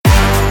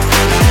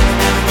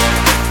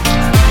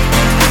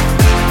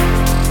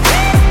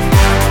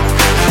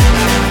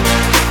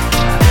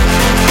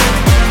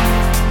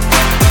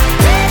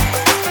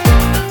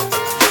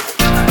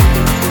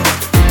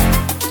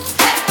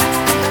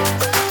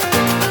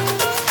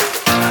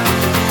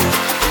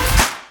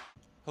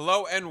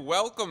and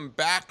welcome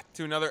back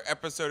to another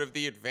episode of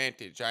The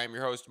Advantage. I am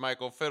your host,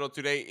 Michael Fiddle.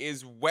 Today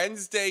is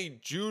Wednesday,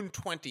 June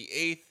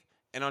 28th,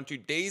 and on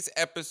today's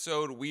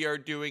episode, we are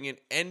doing an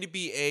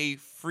NBA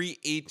free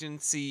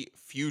agency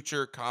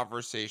future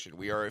conversation.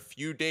 We are a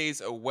few days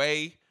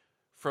away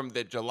from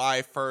the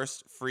July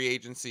 1st free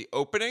agency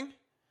opening,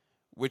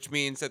 which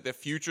means that the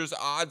futures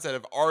odds that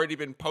have already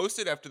been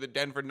posted after the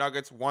Denver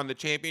Nuggets won the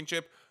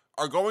championship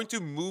are going to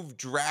move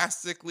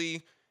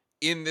drastically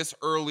in this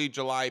early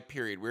July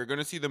period. We're going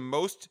to see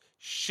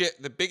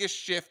the biggest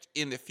shift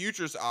in the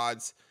futures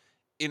odds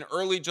in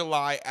early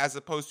July as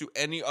opposed to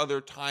any other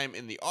time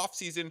in the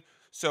offseason.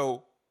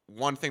 So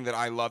one thing that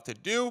I love to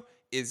do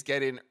is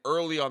get in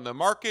early on the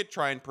market,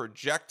 try and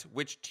project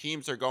which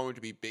teams are going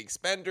to be big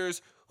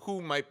spenders,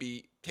 who might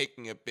be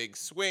taking a big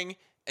swing,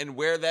 and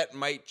where that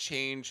might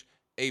change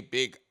a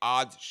big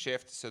odds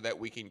shift so that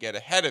we can get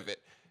ahead of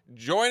it.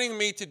 Joining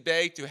me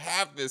today to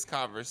have this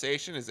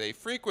conversation is a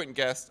frequent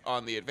guest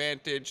on The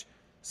Advantage,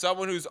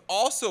 someone who's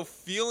also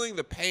feeling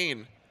the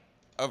pain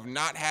of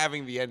not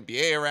having the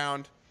NBA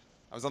around.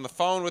 I was on the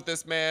phone with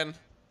this man a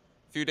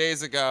few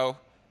days ago,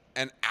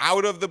 and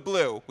out of the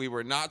blue, we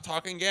were not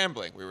talking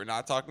gambling. We were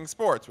not talking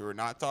sports. We were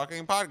not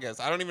talking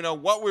podcasts. I don't even know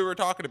what we were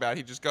talking about.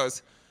 He just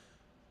goes,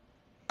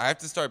 I have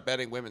to start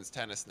betting women's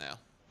tennis now.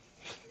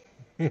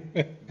 Which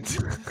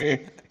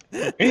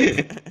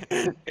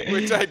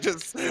I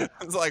just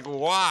was like,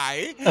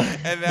 why?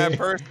 And that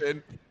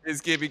person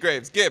is Gibby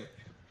Graves. Gib,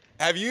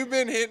 have you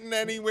been hitting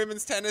any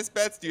women's tennis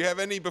bets? Do you have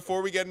any,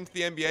 before we get into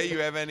the NBA, you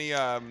have any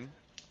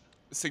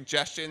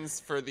suggestions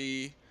for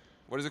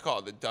what is it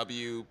called? The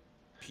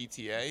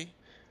WPTA?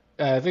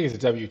 I think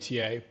it's a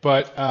WTA,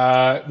 but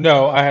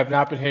no, I have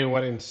not been hitting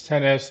women's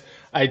tennis.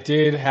 I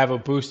did have a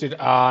boosted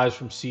odds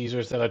from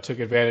Caesars that I took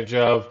advantage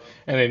of,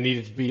 and they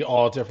needed to be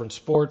all different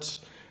sports.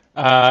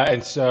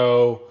 And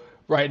so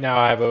right now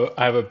I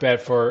have a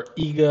bet for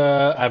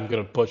Iga. I'm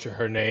gonna butcher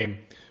her name,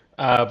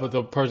 but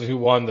the person who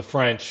won the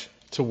French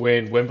to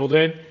win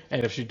Wimbledon,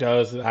 and if she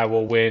does, then I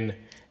will win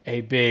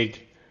a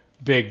big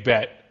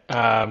bet.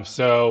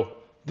 So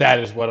that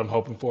is what I'm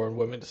hoping for in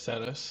women's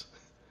tennis.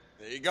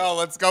 There you go.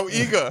 Let's go,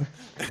 Iga.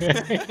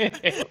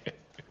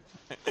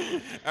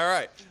 All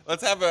right.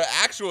 Let's have an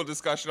actual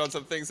discussion on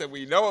some things that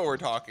we know what we're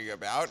talking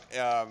about.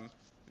 The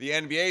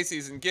NBA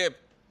season. Gib,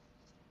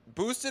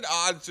 boosted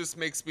odds just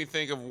makes me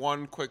think of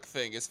one quick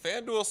thing. Is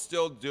FanDuel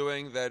still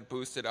doing that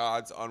boosted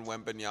odds on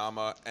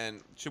Wembanyama?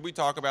 And should we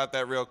talk about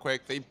that real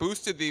quick? They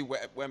boosted the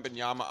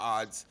Wembanyama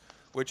odds,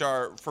 which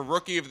are for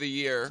Rookie of the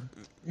Year,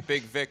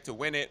 Big Vic to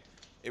win it.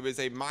 It was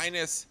a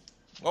minus,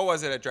 what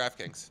was it at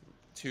DraftKings?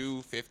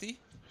 250?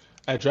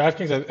 At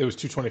DraftKings, it was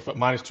 225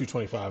 minus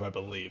 225, I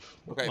believe.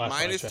 Okay, Last time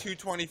I minus checked.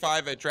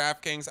 225 at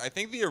DraftKings. I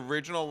think the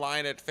original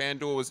line at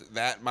FanDuel was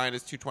that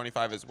minus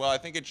 225 as well. I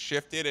think it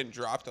shifted and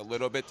dropped a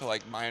little bit to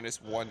like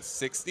minus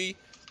 160.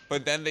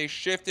 But then they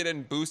shifted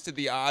and boosted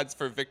the odds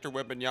for Victor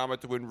Wembanyama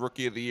to win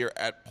Rookie of the Year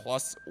at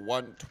plus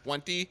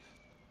 120.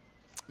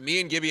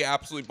 Me and Gibby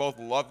absolutely both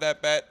love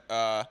that bet.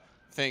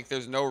 Think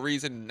there's no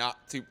reason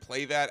not to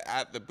play that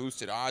at the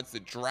boosted odds. The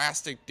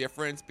drastic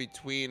difference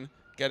between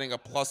getting a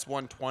plus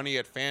 120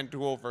 at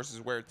FanDuel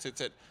versus where it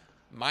sits at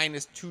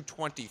minus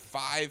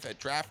 225 at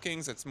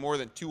DraftKings. That's more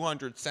than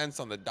 200 cents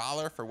on the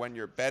dollar for when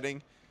you're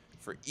betting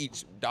for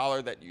each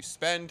dollar that you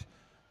spend.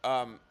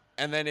 And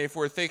then if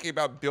we're thinking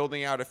about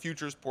building out a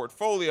futures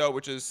portfolio,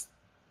 which is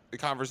the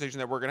conversation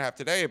that we're going to have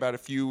today about a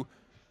few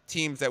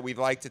teams that we'd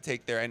like to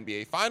take their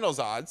NBA Finals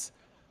odds,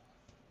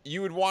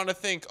 you would want to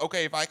think,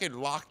 okay, if I could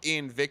lock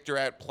in Victor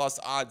at plus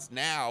odds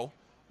now,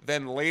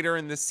 then later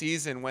in the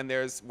season when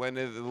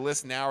the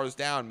list narrows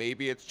down,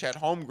 maybe it's Chet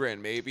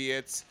Holmgren, maybe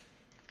it's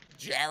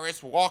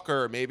Jarris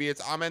Walker, maybe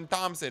it's Amen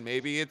Thompson,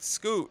 maybe it's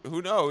Scoot,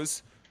 who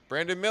knows?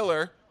 Brandon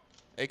Miller,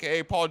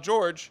 aka Paul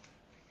George,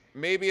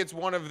 maybe it's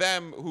one of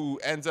them who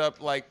ends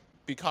up like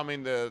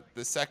becoming the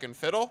second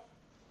fiddle,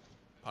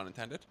 pun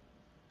intended,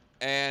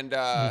 and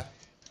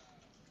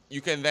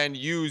you can then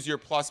use your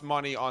plus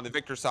money on the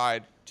Victor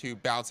side to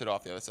bounce it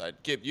off the other side.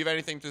 Gib, do you have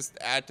anything to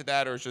add to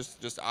that, or is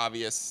just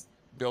obvious?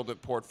 Build a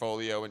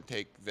portfolio and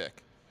take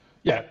Vic.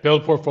 Yeah,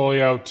 build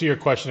portfolio. To your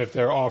question, if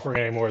they're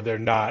offering anymore, they're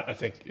not. I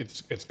think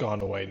it's gone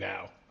away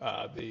now.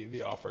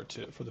 The offer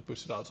for the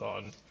boosted odds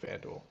on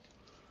FanDuel. All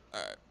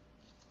right,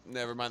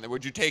 never mind that.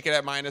 Would you take it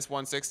at minus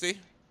 160?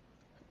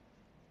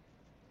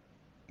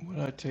 Would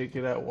I take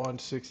it at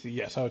 160?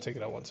 Yes, I would take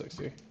it at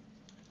 160.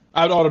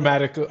 I would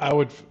automatically. I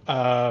would.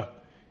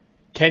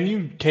 Can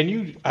you?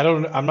 I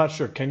don't. I'm not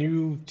sure. Can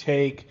you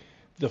take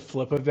the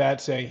flip of that,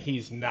 saying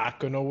he's not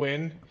going to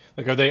win?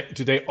 Like,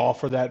 do they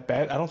offer that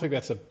bet? I don't think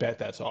that's a bet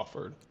that's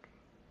offered.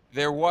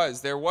 There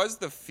was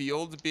the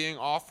field being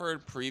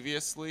offered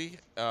previously.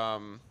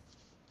 I'd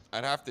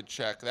have to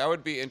check. That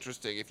would be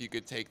interesting if you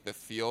could take the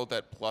field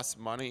at plus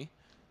money.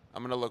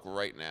 I'm gonna look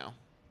right now.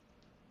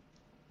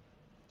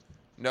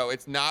 No,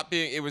 it's not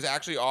being. It was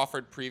actually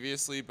offered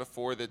previously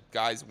before the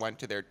guys went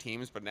to their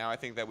teams, but now I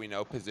think that we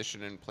know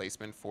position and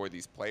placement for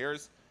these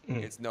players.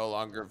 It's no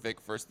longer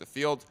Vic versus the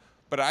field.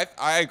 But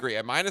I agree.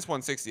 At minus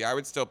 160, I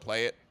would still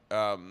play it.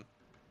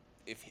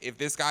 if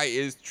this guy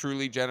is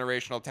truly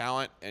generational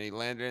talent and he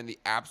landed in the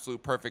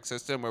absolute perfect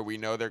system where we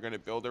know they're going to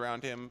build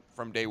around him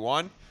from day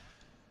one,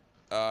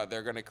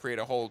 they're going to create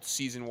a whole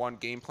season 1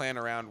 game plan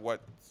around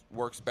what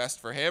works best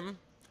for him,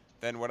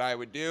 then what I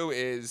would do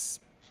is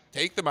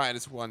take the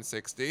minus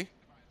 160,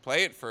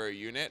 play it for a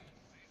unit.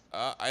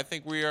 I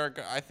think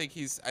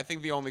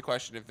the only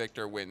question if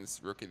Victor wins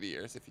Rookie of the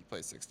Year is if he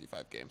plays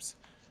 65 games.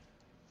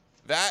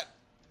 That,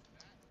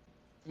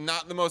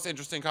 not the most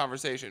interesting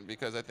conversation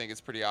because I think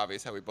it's pretty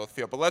obvious how we both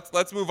feel. But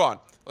let's move on.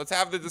 Let's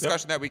have the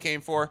discussion that we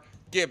came for.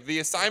 Gib, the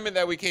assignment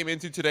that we came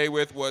into today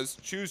with was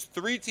choose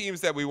 3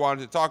 teams that we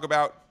wanted to talk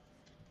about.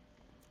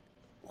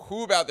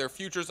 Who about their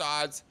futures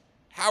odds?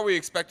 How are we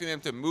expecting them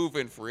to move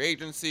in free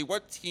agency?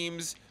 What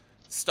teams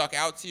stuck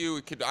out to you?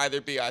 It could either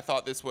be, I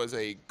thought this was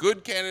a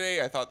good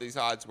candidate. I thought these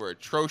odds were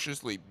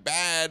atrociously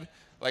bad.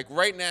 Like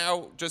right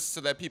now, just so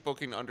that people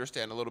can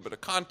understand a little bit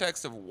of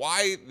context of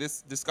why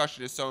this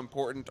discussion is so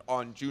important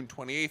on June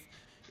 28th,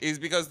 is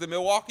because the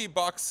Milwaukee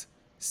Bucks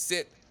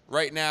sit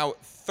right now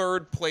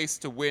 3rd place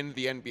to win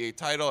the NBA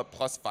title at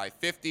plus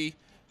 550.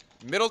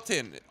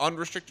 Middleton,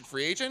 unrestricted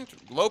free agent.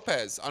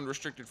 Lopez,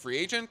 unrestricted free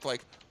agent.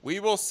 Like, we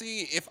will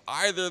see if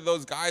either of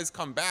those guys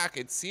come back.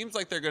 It seems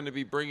like they're going to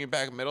be bringing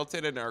back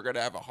Middleton and are going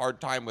to have a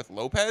hard time with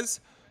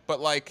Lopez.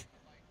 But, like,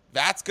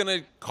 that's going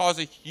to cause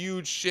a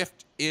huge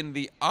shift in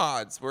the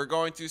odds. We're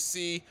going to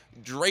see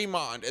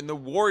Draymond and the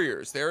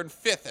Warriors. They're in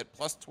 5th at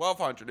plus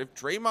 1,200. If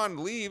Draymond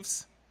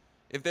leaves,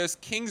 if there's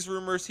Kings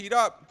rumors heat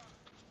up,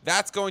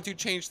 that's going to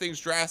change things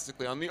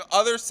drastically. On the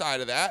other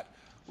side of that,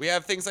 we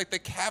have things like the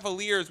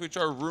Cavaliers, which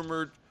are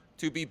rumored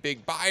to be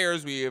big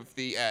buyers. We have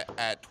the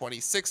at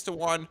 26 to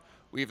 1.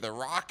 We have the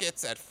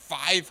Rockets at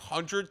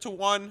 500 to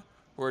 1,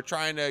 who are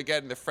trying to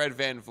get in the Fred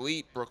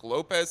VanVleet, Brook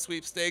Lopez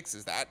sweepstakes.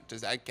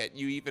 Does that get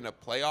you even a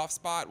playoff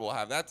spot? We'll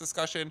have that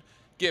discussion.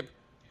 Gib,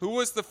 who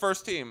was the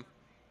first team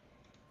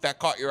that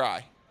caught your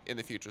eye in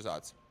the futures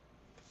odds?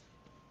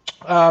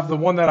 The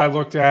one that I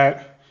looked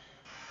at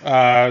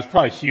was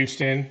probably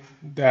Houston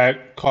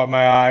that caught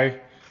my eye.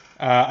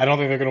 I don't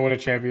think they're going to win a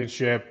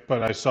championship,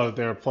 but I saw that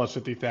they're plus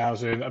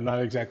 50,000. I'm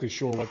not exactly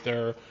sure what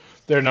their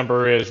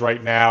number is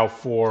right now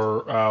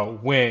for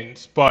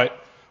wins,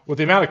 but with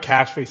the amount of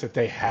cap space that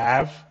they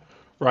have,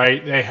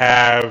 right? They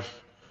have,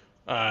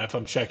 if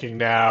I'm checking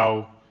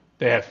now,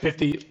 they have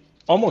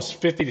almost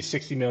 50 to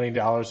 60 million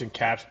dollars in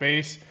cap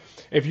space.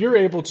 If you're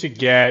able to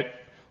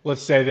get,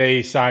 let's say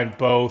they sign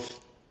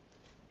both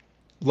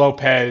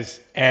Lopez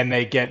and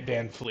they get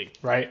VanVleet,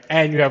 right?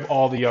 And you have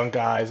all the young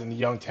guys and the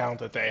young talent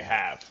that they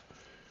have.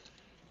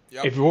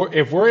 Yep.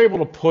 If we're able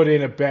to put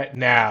in a bet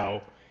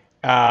now,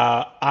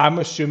 I'm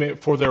assuming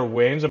for their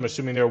wins,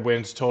 their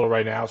wins total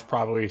right now is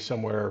probably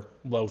somewhere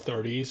low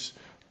 30s.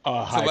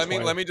 So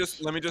let me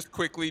just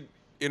quickly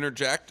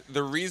interject.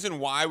 The reason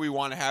why we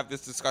want to have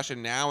this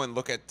discussion now and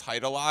look at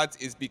title odds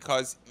is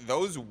because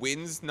those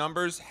wins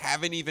numbers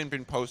haven't even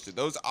been posted.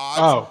 Those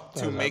odds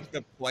to make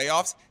the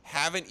playoffs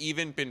haven't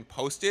even been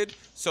posted.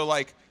 So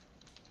like,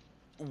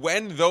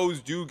 when those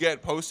do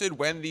get posted,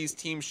 when these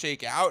teams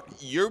shake out,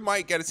 you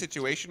might get a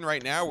situation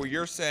right now where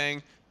you're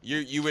saying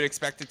you would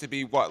expect it to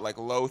be what, like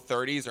low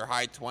 30s or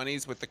high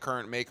 20s with the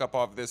current makeup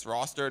of this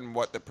roster and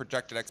what the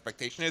projected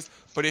expectation is.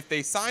 But if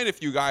they sign a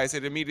few guys,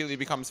 it immediately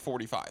becomes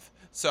 45.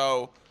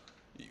 So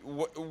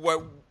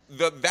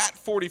that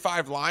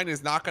 45 line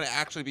is not going to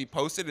actually be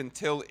posted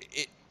until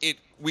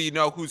we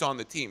know who's on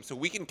the team. So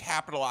we can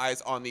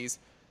capitalize on these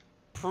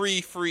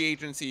pre-free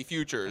agency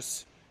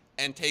futures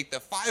and take the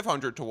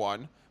 500 to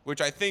 1,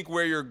 which I think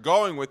where you're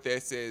going with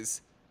this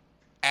is,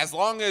 as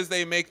long as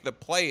they make the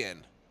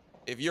play-in,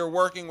 if you're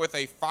working with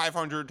a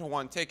 500 to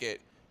 1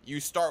 ticket, you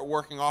start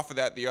working off of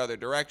that the other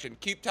direction.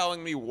 Keep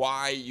telling me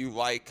why you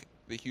like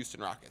the Houston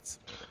Rockets.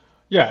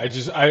 Yeah,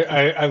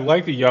 I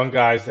like the young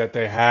guys that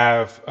they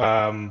have.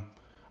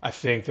 I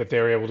think that they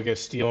were able to get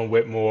Steele and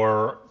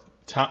Whitmore,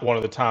 one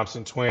of the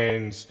Thompson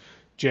twins.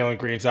 Jalen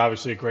Green's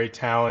obviously a great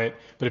talent,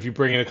 but if you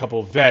bring in a couple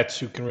of vets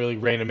who can really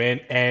rein them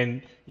in,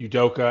 and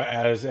Udoka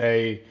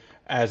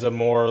as a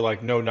more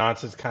like no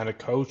nonsense kind of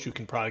coach who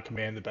can probably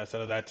command the best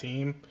out of that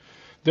team,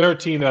 they're a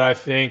team that I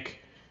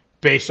think,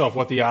 based off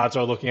what the odds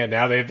are looking at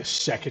now, they have the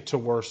second to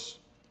worst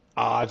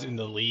odds in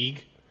the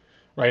league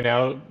right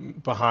now,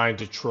 behind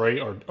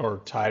Detroit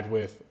or tied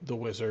with the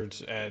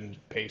Wizards and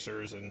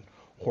Pacers and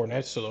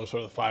Hornets. So those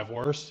are the 5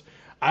 worst.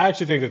 I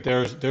actually think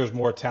that there's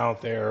more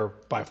talent there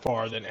by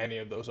far than any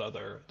of those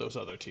other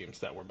teams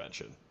that were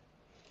mentioned.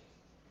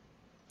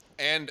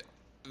 And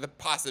the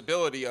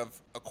possibility of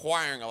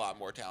acquiring a lot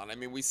more talent. I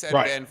mean, we said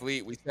Right.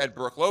 VanVleet, we said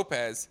Brook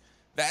Lopez.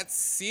 That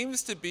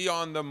seems to be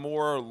on the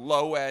more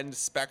low-end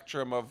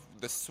spectrum of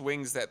the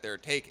swings that they're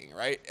taking,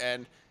 right?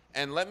 And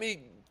let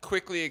me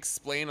quickly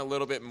explain a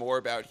little bit more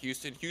about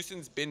Houston.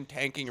 Houston's been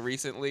tanking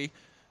recently.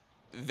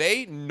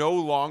 They no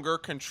longer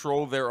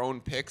control their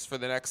own picks for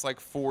the next,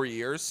 4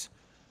 years.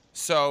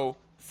 So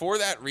for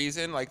that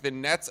reason, the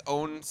Nets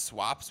own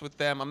swaps with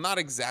them. I'm not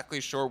exactly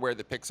sure where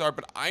the picks are,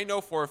 but I know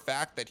for a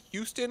fact that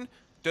Houston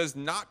does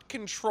not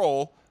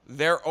control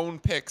their own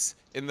picks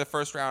in the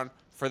first round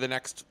for the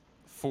next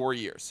 4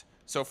 years.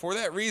 So for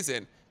that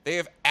reason, they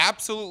have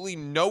absolutely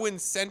no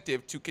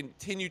incentive to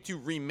continue to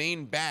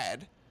remain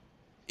bad.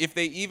 If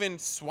they even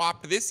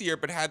swap this year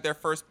but had their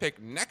first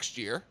pick next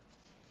year,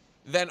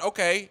 then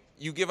okay,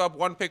 you give up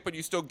one pick, but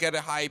you still get a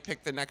high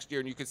pick the next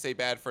year, and you could stay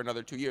bad for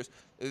another 2 years.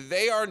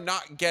 They are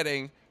not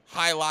getting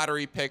high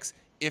lottery picks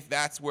if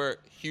that's where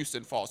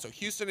Houston falls. So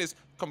Houston is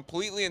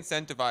completely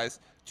incentivized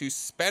to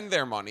spend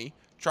their money,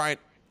 try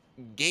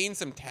and gain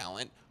some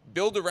talent,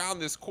 build around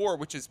this core,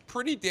 which is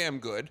pretty damn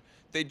good.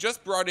 They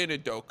just brought in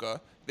Udoka.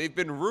 They've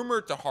been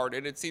rumored to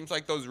Harden. It seems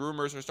like those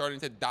rumors are starting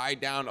to die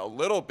down a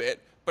little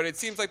bit, but it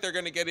seems like they're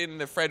going to get in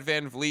the Fred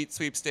VanVleet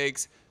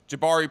sweepstakes.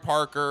 Jabari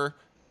Parker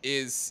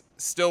is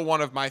still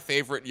one of my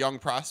favorite young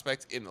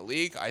prospects in the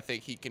league. I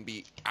think he can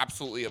be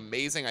absolutely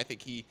amazing. I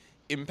think he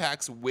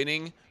impacts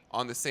winning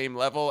on the same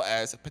level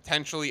as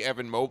potentially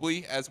Evan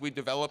Mobley as we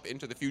develop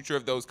into the future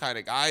of those kind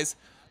of guys.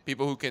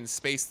 People who can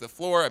space the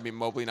floor. I mean,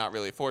 Mobley not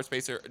really a floor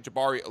spacer.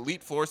 Jabari,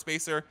 elite floor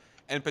spacer,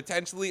 and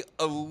potentially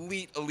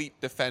elite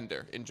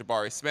defender in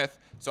Jabari Smith.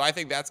 So I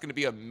think that's going to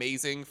be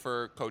amazing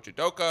for Coach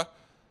Udoka.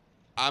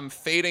 I'm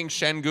fading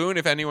Şengün.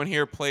 If anyone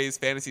here plays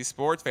fantasy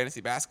sports,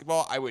 fantasy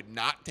basketball, I would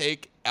not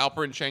take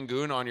Alperen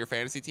Şengün on your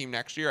fantasy team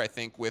next year. I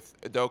think with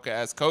Udoka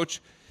as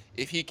coach,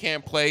 if he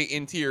can't play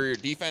interior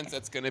defense,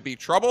 that's going to be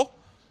trouble.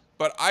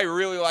 But I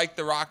really like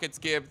the Rockets,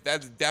 Gib.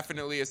 That's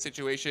definitely a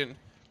situation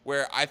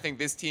where I think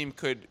this team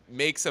could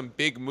make some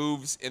big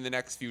moves in the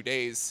next few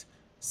days,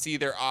 see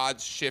their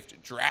odds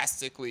shift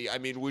drastically. I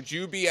mean, would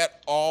you be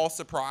at all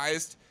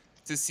surprised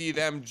to see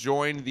them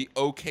join the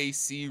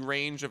OKC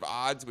range of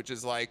odds, which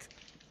is like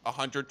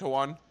 100 to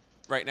 1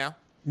 right now?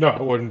 No,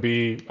 I wouldn't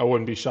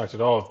be shocked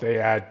at all if they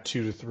add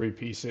 2 to 3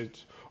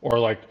 pieces, or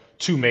like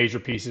 2 major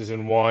pieces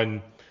and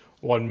one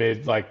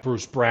mid, like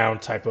Bruce Brown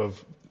type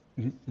of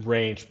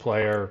range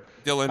player.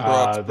 Dylan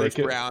Brooks,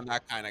 Bruce Brown,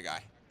 that kind of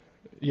guy.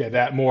 Yeah,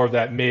 that more of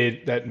that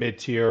mid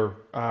tier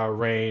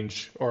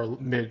range, or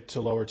mid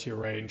to lower tier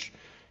range.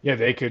 Yeah,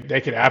 they could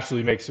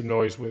absolutely make some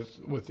noise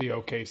with the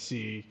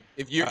OKC.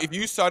 If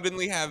you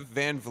suddenly have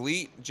Van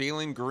Vliet,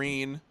 Jalen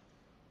Green,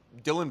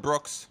 Dylan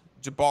Brooks,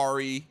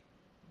 Jabari,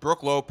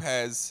 Brook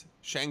Lopez,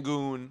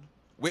 Şengün,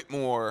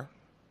 Whitmore,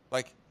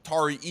 like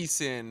Tari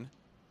Eason,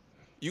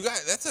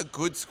 that's a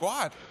good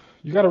squad.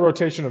 You got a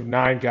rotation of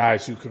 9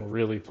 guys who can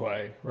really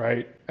play,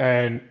 right?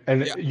 And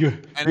yeah. you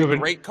have a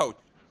great coach.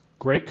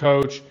 Great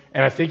coach,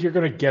 and I think you're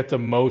going to get the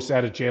most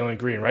out of Jalen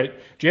Green, right?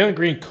 Jalen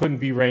Green couldn't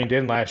be reined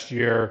in last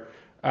year.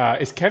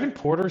 Is Kevin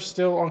Porter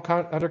still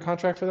under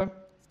contract for them?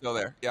 Still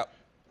there, yep.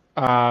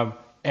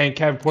 And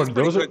Kevin Porter,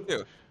 those are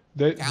too.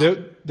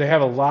 They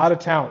have a lot of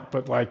talent,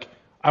 but like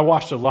I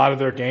watched a lot of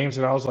their games,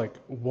 and I was like,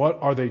 what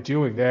are they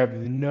doing? They have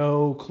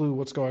no clue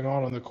what's going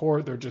on the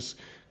court. They're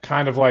just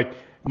kind of like,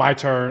 my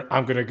turn,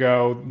 I'm going to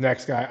go.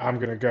 Next guy, I'm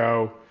going to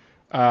go.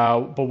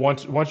 But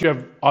once you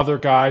have other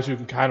guys who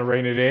can kind of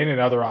rein it in and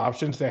other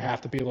options, they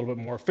have to be a little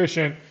bit more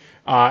efficient,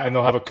 and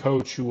they'll have a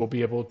coach who will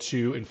be able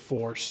to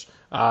enforce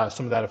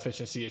some of that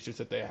efficiency issues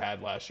that they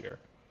had last year.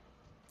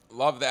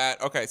 Love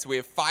that. Okay, so we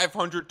have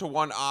 500 to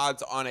 1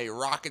 odds on a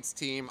Rockets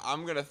team.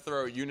 I'm going to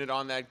throw a unit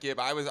on that, Gib.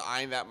 I was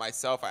eyeing that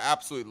myself. I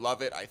absolutely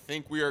love it. I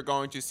think we are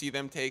going to see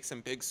them take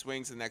some big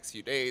swings in the next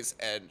few days.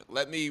 And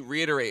let me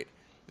reiterate,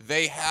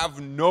 they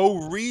have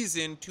no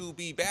reason to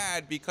be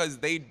bad because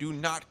they do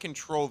not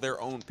control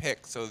their own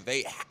pick. So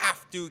they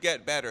have to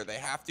get better. They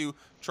have to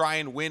try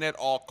and win at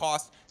all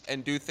costs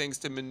and do things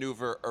to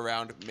maneuver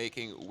around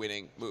making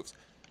winning moves.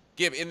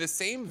 Gib, in the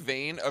same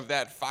vein of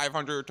that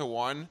 500 to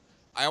 1,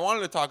 I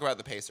wanted to talk about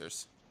the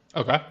Pacers.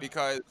 Okay.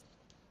 Because,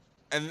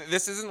 and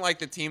this isn't like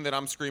the team that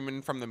I'm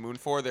screaming from the moon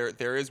for.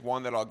 There is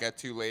one that I'll get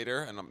to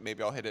later, and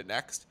maybe I'll hit it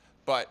next.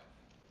 But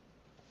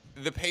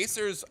the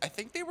Pacers, I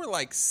think they were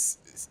like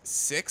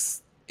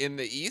 6th in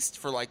the East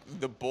for like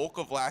the bulk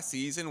of last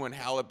season when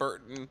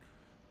Halliburton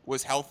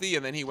was healthy,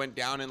 and then he went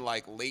down in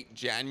like late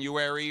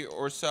January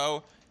or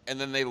so,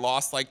 and then they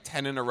lost like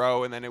 10 in a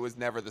row, and then it was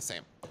never the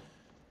same.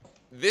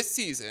 This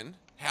season,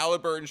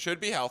 Halliburton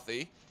should be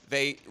healthy.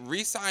 They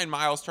re-signed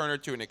Miles Turner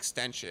to an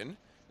extension.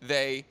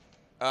 They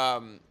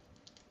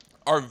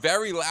are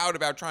very loud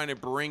about trying to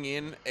bring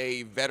in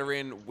a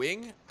veteran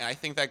wing, and I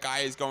think that guy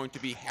is going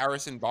to be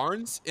Harrison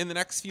Barnes in the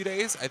next few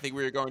days. I think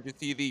we're going to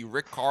see the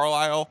Rick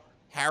Carlisle,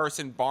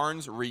 Harrison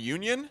Barnes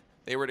reunion.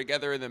 They were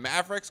together in the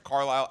Mavericks.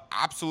 Carlisle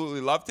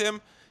absolutely loved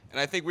him, and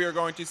I think we are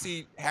going to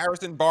see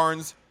Harrison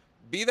Barnes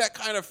be that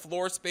kind of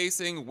floor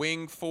spacing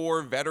wing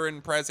 4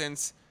 veteran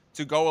presence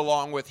to go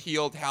along with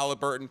Hield,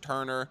 Halliburton,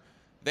 Turner.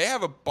 They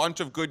have a bunch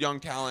of good young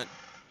talent.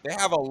 They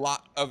have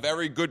a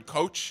very good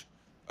coach.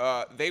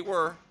 They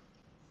were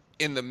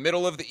in the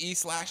middle of the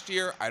East last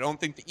year. I don't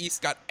think the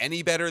East got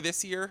any better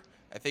this year.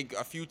 I think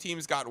a few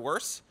teams got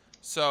worse.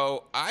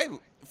 So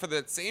for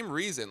the same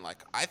reason, like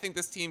I think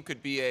this team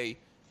could be a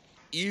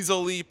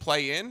easily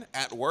play in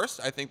at worst.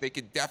 I think they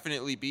could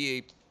definitely be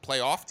a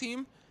playoff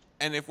team.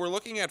 And if we're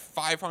looking at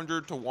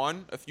 500 to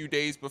 1 a few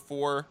days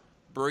before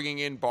bringing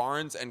in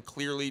Barnes and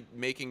clearly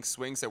making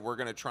swings that we're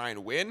going to try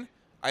and win,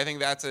 I think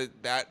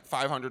that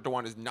 500 to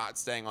 1 is not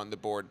staying on the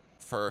board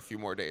for a few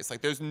more days.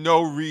 Like, there's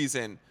no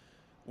reason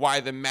why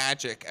the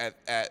Magic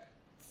at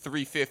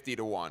 350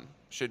 to 1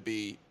 should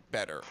be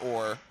better,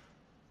 or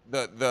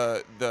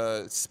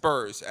the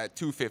Spurs at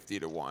 250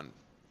 to 1.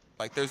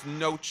 Like, there's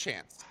no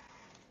chance.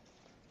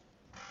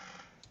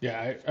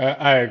 Yeah,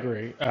 I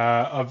agree.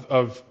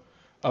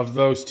 Of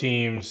those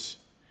teams,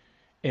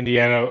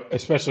 Indiana,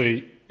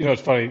 especially,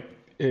 it's funny.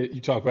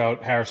 You talk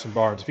about Harrison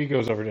Barnes. If he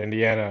goes over to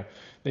Indiana,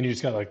 then you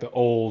just got like the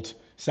old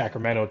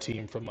Sacramento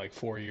team from like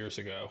 4 years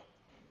ago,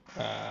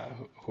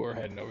 who are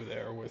heading over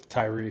there with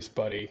Tyrese,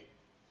 Buddy.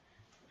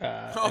 Oh,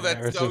 And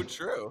that's so Harrison.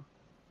 true.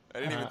 I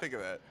didn't even think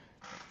of that.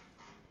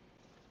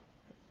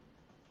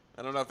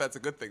 I don't know if that's a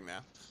good thing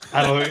now.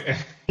 I don't.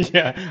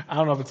 Yeah, I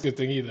don't know if it's a good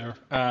thing either,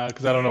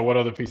 because I don't know what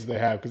other pieces they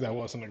have, because that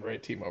wasn't a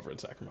great team over in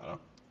Sacramento.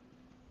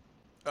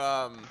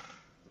 I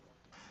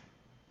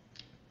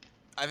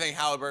think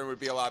Halliburton would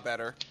be a lot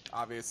better,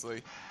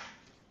 obviously.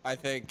 I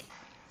think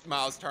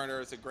Miles Turner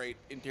is a great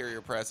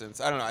interior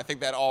presence. I don't know. I think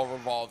that all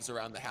revolves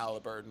around the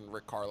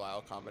Halliburton-Rick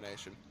Carlisle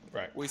combination.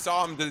 Right. We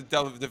saw him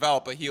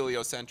develop a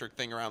heliocentric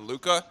thing around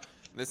Luka,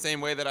 in the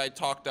same way that I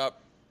talked down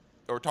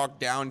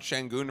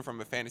Şengün from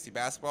a fantasy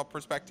basketball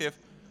perspective.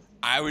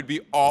 I would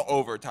be all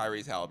over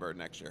Tyrese Halliburton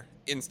next year.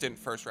 Instant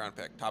first-round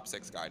pick, top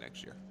 6 guy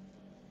next year.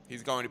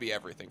 He's going to be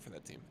everything for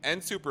that team.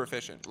 And super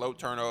efficient. Low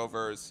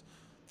turnovers,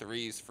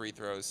 threes, free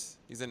throws.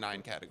 He's a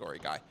 9 category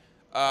guy.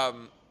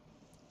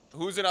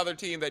 Who's another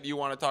team that you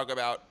want to talk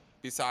about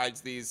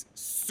besides these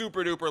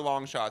super duper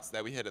long shots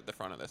that we hit at the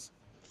front of this?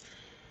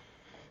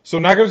 So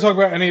I'm not going to talk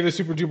about any of the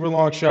super duper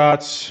long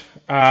shots.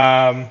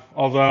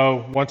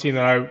 Although one team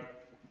that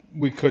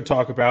we could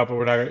talk about, but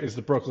we're not, is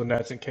the Brooklyn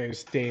Nets in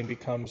case Dame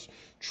becomes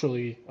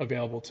truly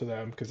available to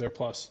them, because they're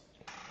plus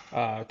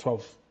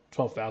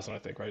 12,000 I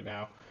think right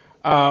now.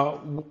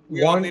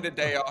 We all need a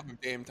day off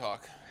of Dame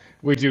talk.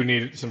 We do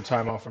need some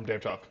time off from Dame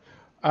talk.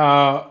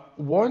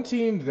 One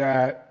team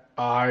that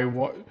I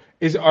want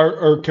is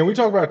or can we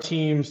talk about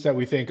teams that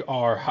we think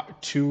are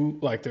too,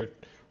 like, they're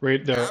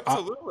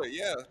Absolutely,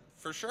 yeah,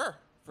 for sure,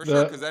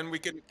 because then we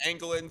can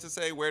angle it into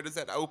say, where does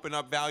that open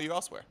up value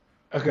elsewhere?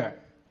 Okay.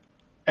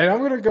 And I'm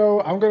gonna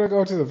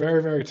go to the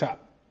very, very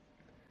top.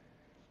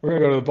 We're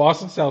gonna go to the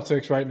Boston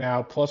Celtics right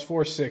now, plus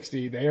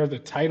 460. They are the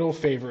title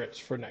favorites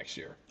for next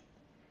year.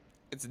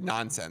 It's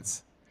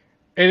nonsense.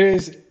 It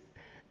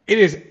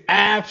is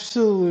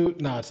absolute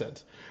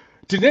nonsense.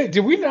 Did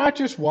we not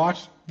just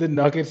watch the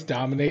Nuggets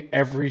dominate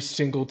every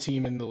single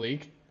team in the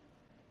league?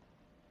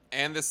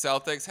 And the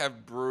Celtics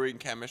have brewing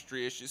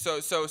chemistry issues.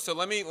 So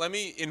let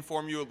me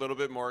inform you a little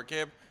bit more,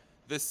 Kib.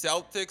 The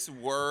Celtics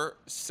were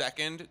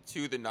second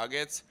to the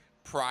Nuggets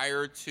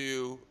prior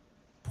to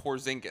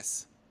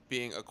Porzingis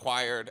being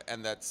acquired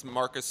and that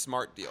Marcus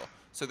Smart deal.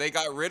 So they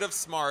got rid of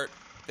Smart,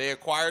 they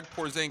acquired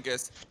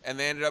Porzingis, and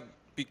they ended up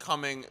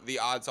becoming the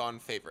odds-on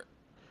favorite.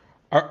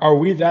 Are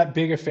we that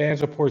big of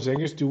fans of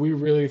Porzingis? Do we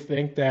really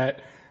think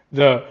that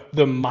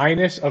the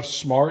minus of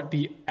Smart,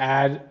 the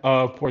add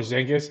of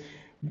Porzingis,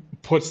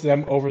 puts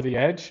them over the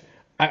edge?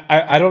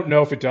 I don't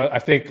know if it does. I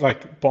think,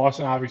 like,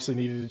 Boston obviously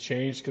needed to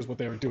change, because what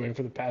they were doing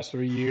for the past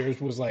 3 years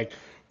was like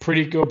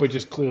pretty good, but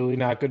just clearly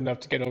not good enough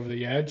to get over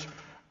the edge.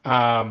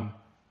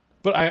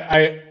 But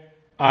I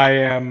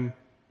am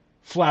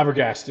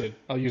flabbergasted.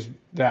 I'll use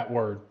that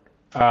word,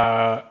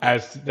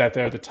 as that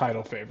they're the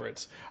title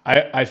favorites.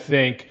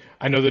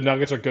 I know the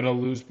Nuggets are going to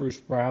lose Bruce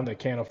Brown. They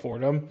can't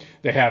afford him.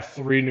 They have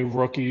 3 new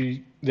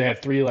rookie. They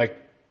had 3 like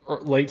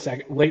late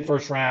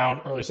first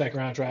round, early second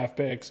round draft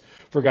picks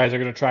for guys they're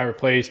going to try and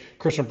replace.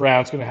 Christian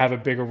Brown's going to have a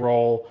bigger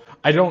role.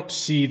 I don't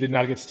see the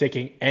Nuggets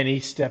taking any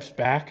steps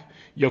back.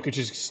 Jokic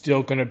is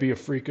still going to be a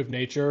freak of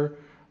nature.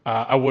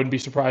 I wouldn't be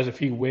surprised if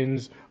he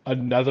wins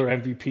another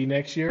MVP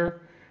next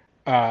year.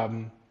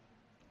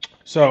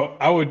 So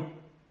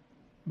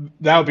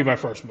that would be my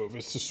first move,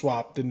 is to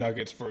swap the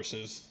Nuggets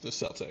versus the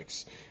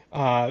Celtics.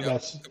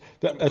 That's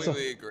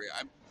completely agree.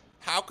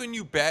 How can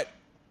you bet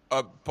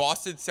a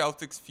Boston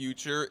Celtics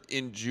future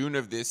in June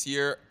of this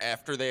year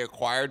after they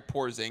acquired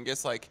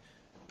Porzingis? Like,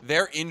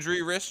 their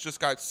injury risk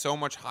just got so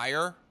much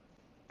higher,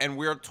 and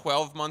we're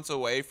 12 months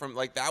away from,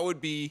 like, that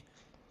would be,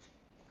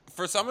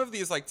 for some of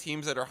these, like,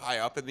 teams that are high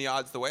up in the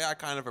odds, the way I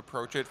kind of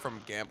approach it from a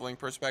gambling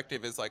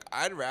perspective is, like,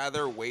 I'd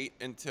rather wait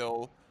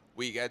until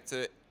we get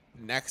to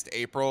next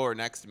April or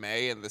next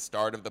May and the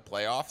start of the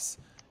playoffs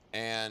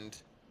and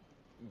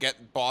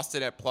get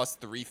Boston at plus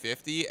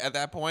 350 at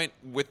that point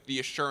with the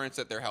assurance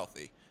that they're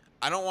healthy.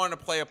 I don't want to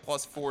play a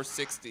plus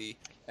 460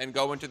 and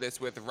go into this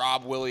with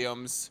Rob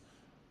Williams,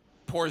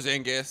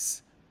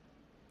 Porzingis,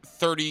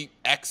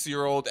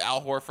 30-year-old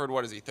Al Horford.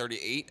 What is he,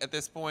 38 at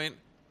this point?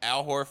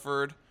 Al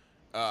Horford.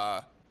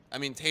 I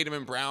mean, Tatum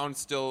and Brown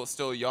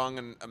still young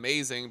and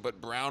amazing,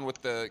 but Brown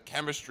with the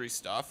chemistry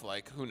stuff,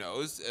 like, who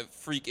knows? A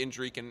freak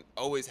injury can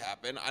always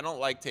happen. I don't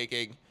like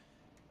taking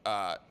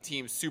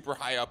teams super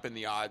high up in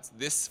the odds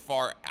this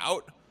far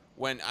out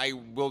when I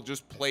will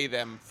just play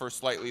them for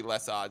slightly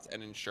less odds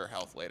and ensure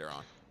health later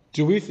on.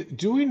 Do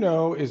we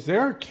know, is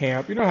there a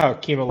camp? You know how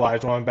Hakeem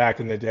Olajuwon back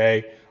in the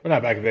day, or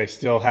not back in the day,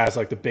 still has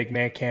like the big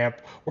man camp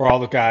where all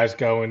the guys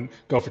go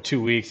for 2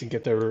 weeks and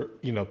get their,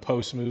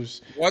 post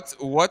moves. Is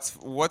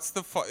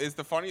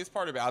the funniest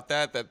part about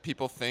that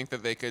people think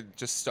that they could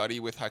just study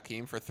with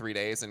Hakeem for 3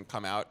 days and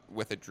come out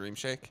with a dream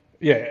shake?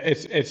 Yeah,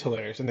 it's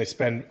hilarious, and they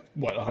spend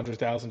what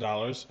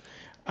 $100,000.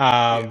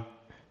 Yeah.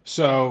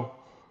 So,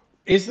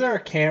 is there a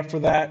camp for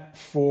that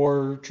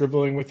for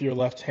dribbling with your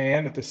left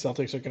hand if the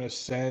Celtics are going to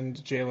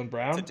send Jalen To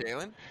Brown?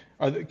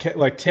 Jalen?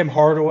 Like Tim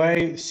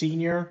Hardaway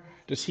Senior?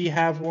 Does he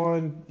have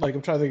one? Like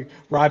I'm trying to think.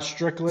 Rod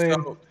Strickland?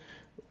 So,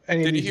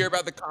 Any of did you these? hear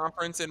about the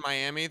conference in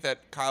Miami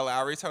that Kyle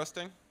Lowry's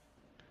hosting?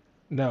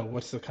 No.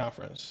 What's the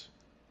conference?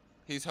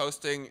 He's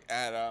hosting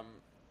at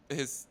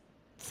his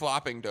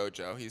flopping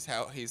dojo.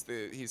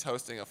 He's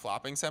hosting a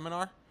flopping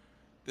seminar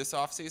this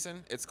offseason.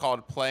 It's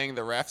called Playing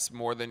the Refs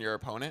More Than Your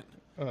Opponent.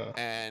 Uh,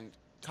 And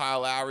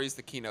Kyle Lowry's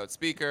the keynote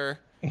speaker.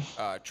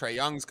 Trae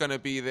Young's going to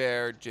be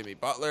there. Jimmy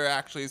Butler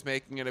actually is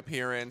making an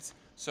appearance.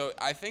 So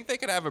I think they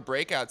could have a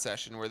breakout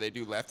session where they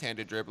do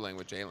left-handed dribbling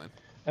with Jalen.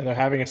 and they're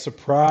having a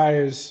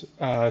surprise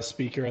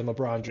speaker in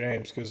LeBron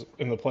James because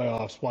in the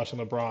playoffs, watching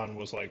LeBron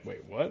was like,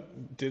 "Wait,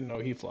 what? Didn't know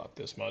he flopped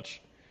this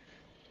much."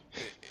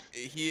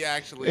 He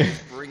actually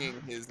is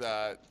bringing his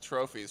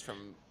trophies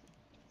from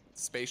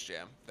Space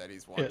Jam that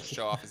he's won to Yes.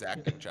 show off his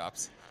acting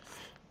chops.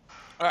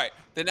 All right,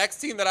 the next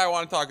team that I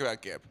want to talk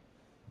about, Gib,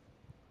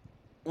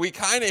 we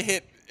kind of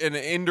hit in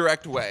an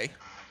indirect way,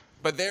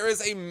 but there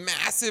is a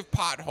massive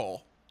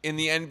pothole in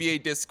the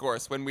NBA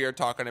discourse when we are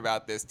talking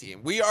about this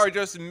team. We are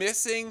just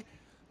missing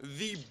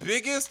the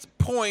biggest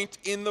point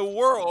in the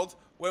world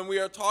when we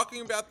are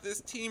talking about this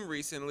team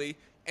recently,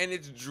 and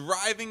it's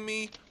driving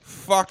me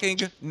fucking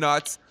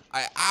nuts.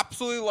 I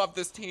absolutely love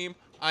this team.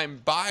 I'm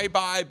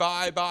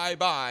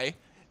buy.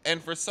 And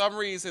for some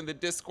reason, the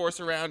discourse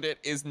around it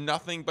is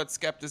nothing but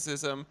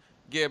skepticism.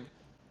 Gib,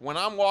 when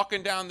I'm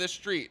walking down this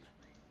street,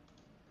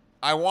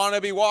 I want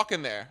to be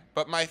walking there,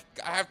 but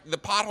the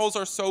potholes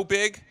are so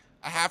big,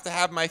 I have to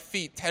have my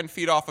feet 10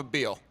 feet off of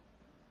Beale.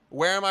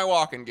 Where am I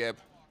walking, Gib?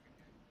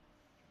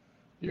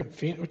 You're in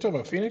Phoenix. We're talking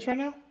about Phoenix right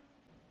now.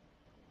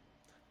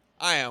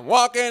 I am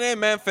walking in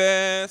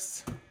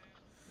Memphis.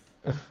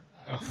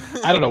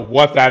 I don't know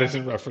what that is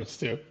in reference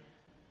to.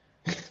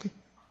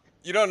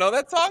 You don't know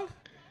that song?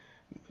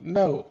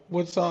 No,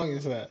 what song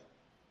is that?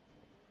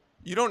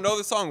 You don't know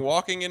the song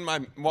Walking in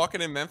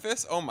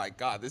Memphis? Oh my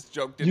God, this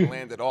joke didn't You,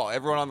 land at all.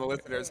 Everyone on the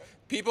listeners,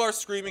 people are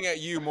screaming at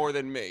you more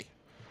than me.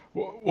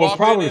 well, Walking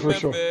probably in for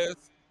sure.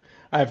 Memphis,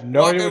 I have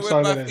no idea walking what with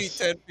song my that feet is.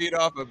 10 feet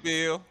off of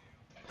Beale.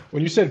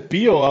 When you said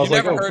Beal, I You was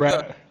like, never oh, heard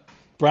the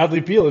Bradley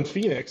Beal in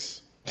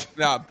Phoenix.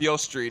 Nah, Beale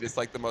Street is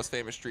like the most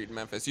famous street in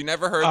Memphis. You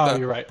never heard Oh, the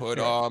you're right. put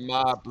You're right. on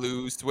my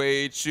blue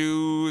suede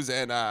shoes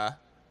and I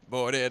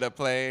boarded a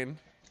plane.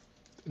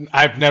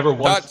 I've never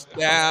once.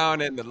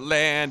 Touchdown in the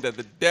land of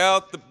the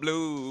Delta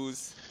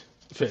Blues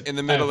Finn, in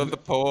the middle of the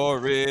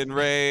pouring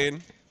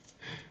rain.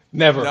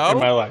 never in No?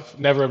 my life.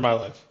 Never in my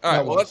life. All right,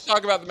 Not well, let's once.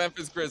 talk about the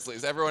Memphis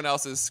Grizzlies. Everyone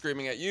else is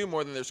screaming at you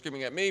more than they're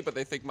screaming at me, but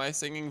they think my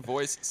singing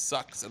voice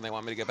sucks and they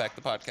want me to get back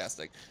to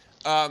podcasting.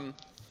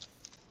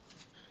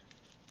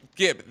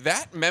 Gib,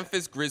 that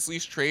Memphis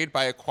Grizzlies trade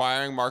by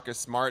acquiring Marcus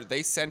Smart,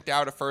 they sent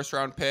out a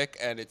first-round pick,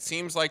 and it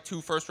seems like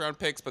 2 first-round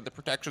picks, but the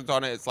protections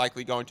on it is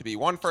likely going to be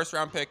 1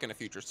 first-round pick and a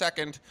future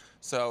second.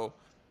 So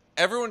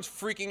everyone's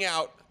freaking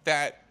out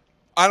that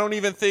I don't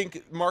even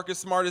think Marcus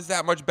Smart is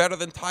that much better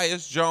than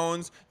Tyus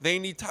Jones. They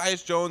need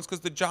Tyus Jones because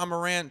the John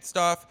Morant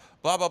stuff,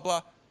 blah, blah,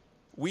 blah.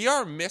 We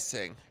are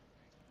missing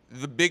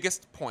the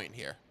biggest point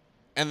here.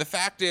 And the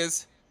fact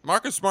is,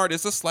 Marcus Smart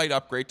is a slight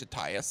upgrade to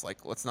Tyus.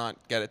 Like, let's not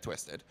get it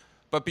twisted.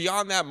 But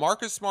beyond that,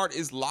 Marcus Smart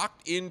is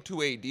locked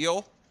into a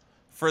deal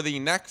for the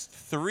next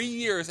 3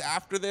 years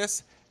after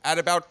this at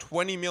about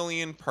 $20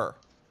 million per.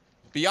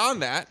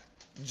 Beyond that,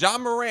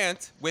 John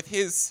Morant, with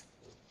his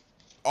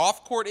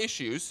off-court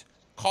issues,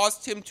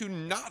 caused him to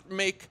not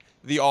make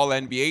the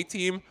All-NBA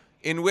team,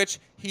 in which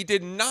he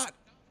did not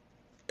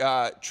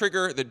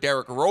trigger the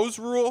Derrick Rose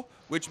rule,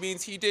 which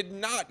means he did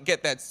not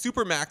get that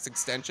Supermax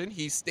extension.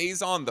 He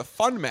stays on the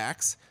Fun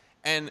Max,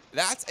 and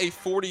that's a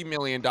 $40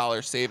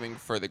 million saving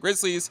for the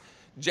Grizzlies.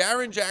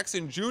 Jaren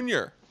Jackson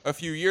Jr. a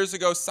few years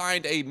ago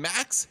signed a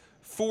max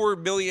 $4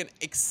 million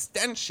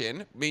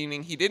extension,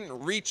 meaning he didn't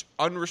reach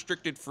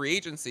unrestricted free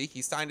agency.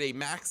 He signed a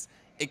max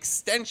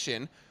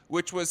extension,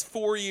 which was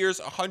 4 years,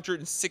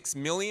 $106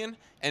 million,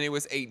 and it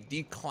was a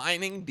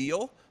declining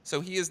deal.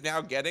 So he is now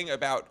getting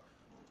about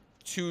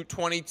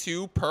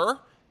 $222 per,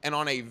 and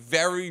on a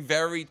very,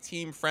 very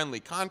team-friendly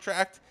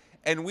contract.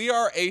 And we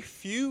are a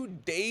few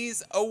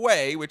days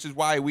away, which is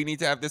why we need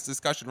to have this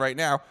discussion right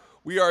now.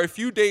 We are a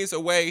few days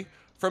away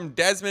from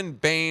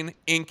Desmond Bane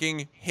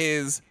inking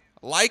his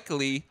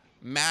likely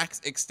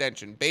max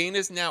extension. Bane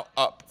is now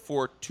up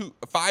for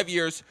 5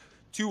 years,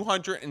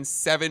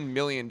 $207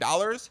 million.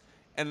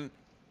 And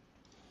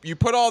you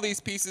put all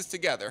these pieces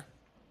together.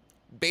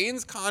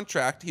 Bane's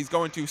contract, he's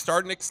going to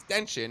start an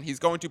extension. He's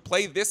going to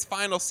play this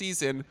final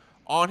season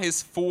on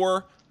his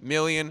 $4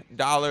 million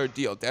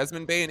deal.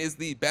 Desmond Bane is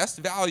the best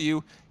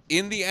value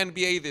in the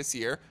NBA this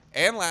year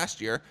and last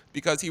year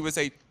because he was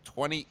a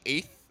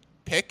 28th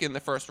pick in the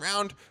first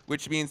round,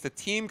 which means the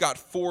team got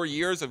 4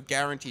 years of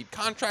guaranteed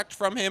contract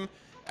from him,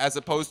 as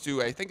opposed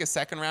to, I think, a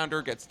second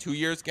rounder gets 2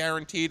 years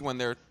guaranteed when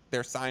they're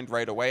signed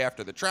right away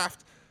after the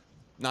draft.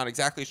 Not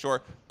exactly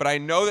sure, but I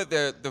know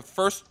that the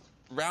first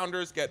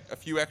rounders get a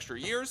few extra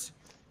years,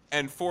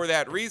 and for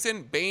that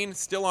reason, Bane's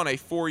still on a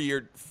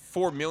 4-year,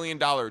 $4 million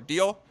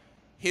deal.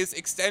 His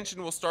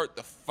extension will start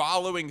the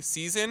following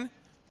season,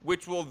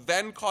 which will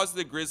then cause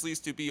the Grizzlies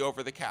to be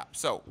over the cap.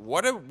 So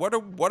what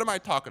am I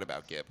talking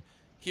about, Gib?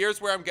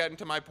 Here's where I'm getting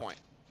to my point.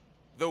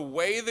 The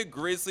way the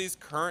Grizzlies'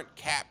 current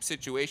cap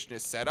situation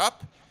is set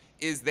up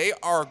is they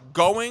are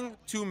going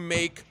to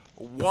make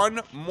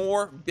one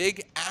more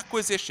big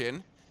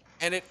acquisition,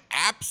 and it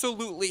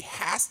absolutely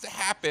has to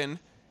happen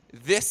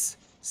this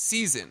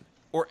season,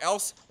 or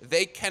else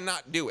they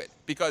cannot do it,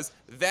 because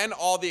then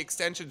all the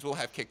extensions will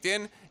have kicked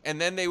in,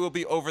 and then they will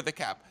be over the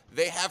cap.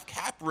 They have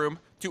cap room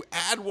to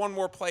add one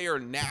more player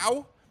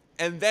now,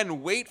 and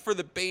then wait for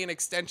the Bane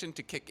extension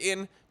to kick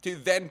in to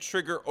then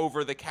trigger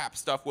over the cap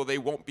stuff where they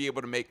won't be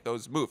able to make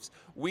those moves.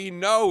 We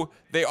know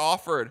they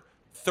offered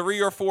 3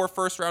 or 4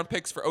 first-round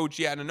picks for OG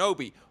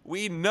Anunoby.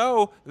 We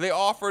know they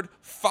offered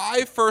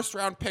 5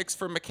 first-round picks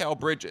for Mikal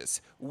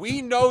Bridges.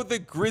 We know the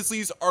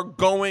Grizzlies are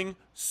going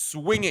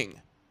swinging.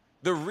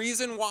 The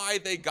reason why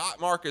they got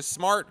Marcus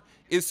Smart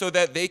is so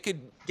that they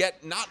could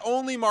get not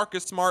only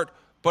Marcus Smart,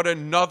 but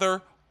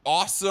another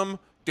awesome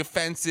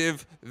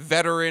defensive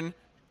veteran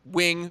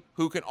wing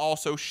who can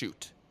also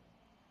shoot.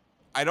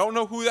 I don't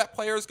know who that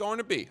player is going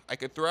to be. I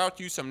could throw out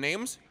to you some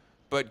names,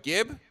 but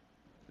Gib,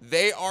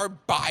 they are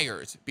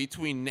buyers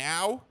between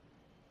now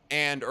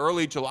and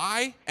early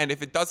July, and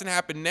if it doesn't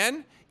happen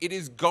then, it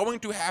is going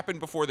to happen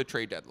before the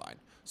trade deadline.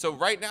 So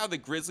right now, the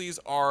Grizzlies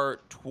are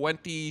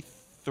 23-1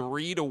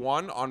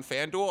 on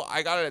FanDuel.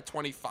 I got it at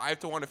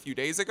 25-1 a few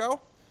days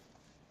ago.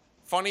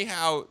 Funny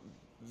how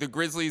the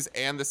Grizzlies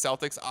and the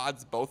Celtics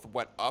odds both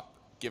went up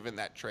given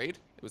that trade.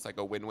 It was like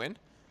a win-win.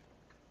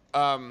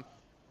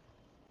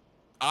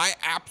 I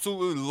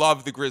absolutely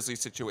love the Grizzlies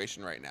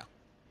situation right now.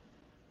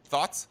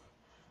 Thoughts?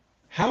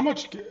 How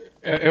much?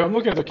 I'm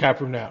looking at the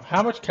cap room now.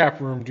 How much cap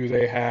room do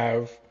they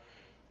have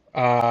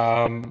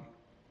to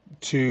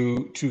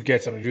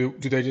get something?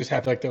 Do they just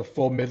have like their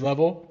full mid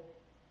level?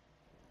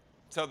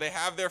 So they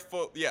have their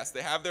full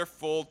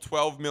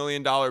 $12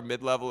 million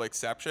mid-level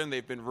exception.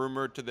 They've been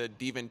rumored to the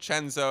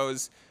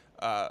DiVincenzo's,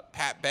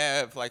 Pat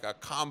Bev, like a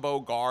combo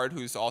guard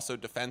who's also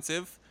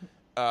defensive.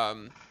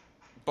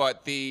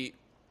 But they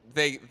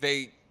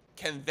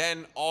can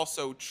then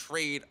also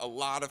trade a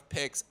lot of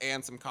picks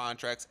and some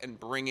contracts and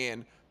bring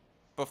in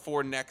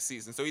before next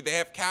season. So they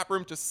have cap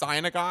room to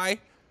sign a guy,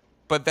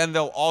 but then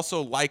they'll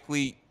also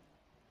likely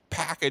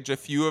package a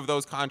few of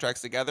those contracts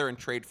together and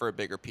trade for a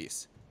bigger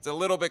piece. It's a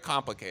little bit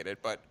complicated,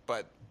 but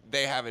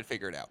they have it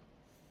figured out.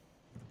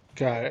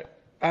 Got it.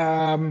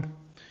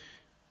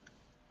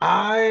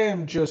 I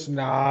am just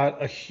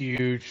not a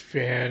huge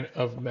fan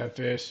of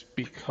Memphis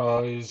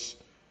because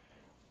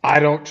I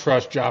don't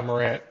trust Ja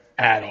Morant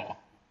at all.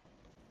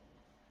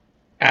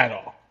 At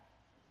all.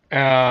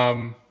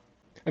 And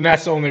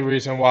that's the only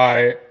reason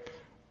why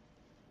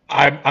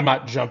I'm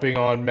not jumping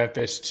on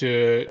Memphis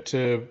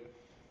to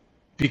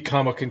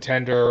become a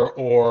contender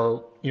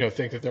or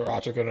think that their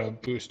odds are going to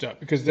boost up,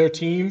 because their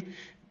team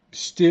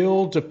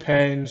still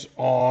depends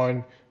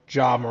on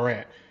Ja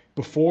Morant.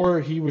 Before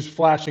he was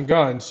flashing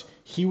guns,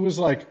 he was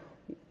like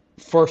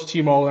first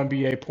team All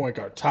NBA point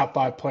guard, top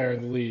 5 player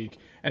in the league,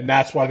 and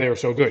that's why they were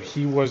so good.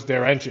 He was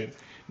their engine.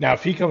 Now,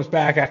 if he comes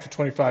back after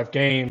 25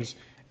 games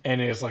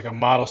and is like a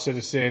model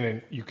citizen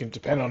and you can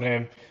depend on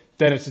him,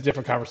 then it's a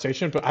different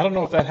conversation. But I don't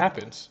know if that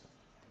happens.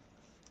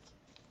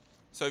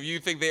 So you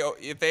think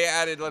if they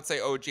added, let's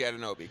say, OG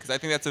Anunoby, because I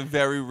think that's a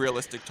very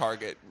realistic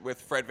target, with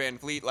Fred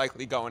VanVleet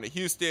likely going to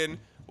Houston,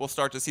 we'll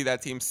start to see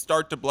that team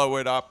start to blow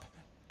it up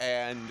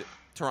and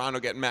Toronto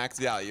get max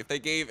value.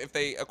 If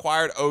they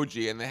acquired OG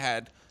and they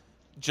had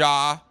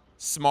Ja,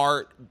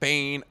 Smart,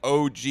 Bane,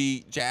 OG,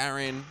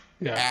 Jaren,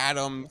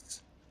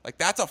 Adams, like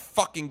that's a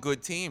fucking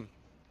good team.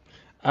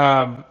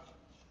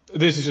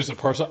 This is just a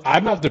personal.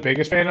 I'm not the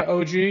biggest fan of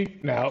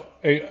OG. Now,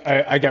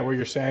 I get what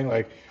you're saying.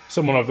 Like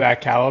someone of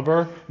that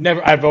caliber,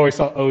 never. I've always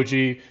thought OG.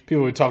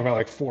 People would talk about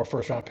like 4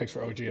 first-round picks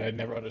for OG. And I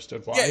never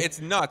understood why. Yeah,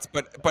 it's nuts.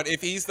 But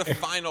if he's the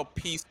final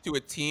piece to a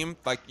team,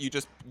 like you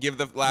just give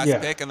the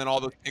last pick, and then all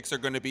those picks are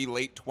going to be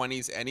late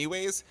 20s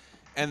anyways,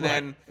 and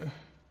then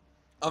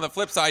on the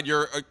flip side,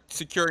 you're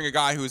securing a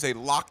guy who's a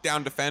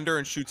lockdown defender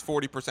and shoots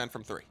 40%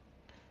 from 3.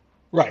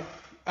 Right.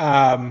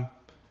 I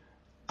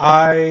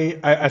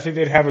think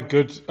they'd have a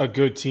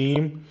good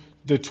team.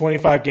 The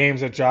 25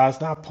 games that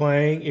Ja's not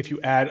playing, if you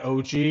add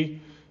OG,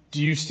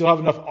 do you still have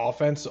enough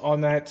offense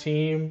on that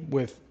team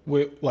with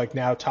like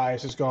now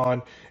Tyus is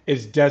gone?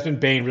 Is Desmond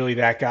Bane really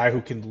that guy who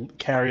can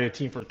carry a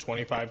team for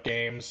 25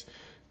 games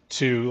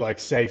to like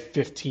say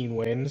 15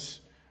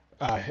 wins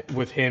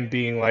with him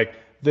being like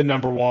the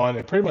number one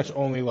and pretty much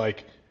only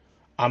like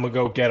I'm gonna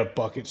go get a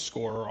bucket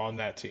scorer on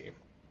that team.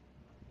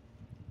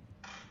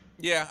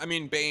 Yeah, I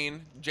mean,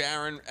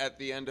 Jaren at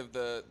the end of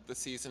the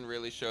season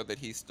really showed that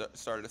he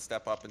started to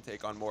step up and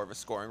take on more of a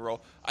scoring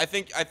role. I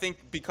think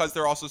because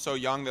they're also so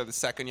young, they're the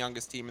second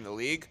youngest team in the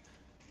league.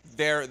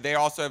 They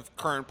also have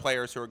current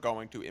players who are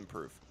going to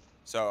improve.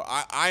 So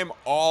I'm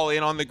all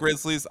in on the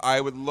Grizzlies. I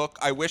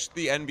wish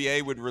the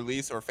NBA would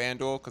release, or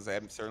FanDuel, because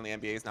certainly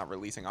NBA is not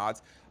releasing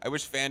odds. I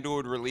wish FanDuel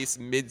would release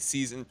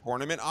mid-season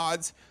tournament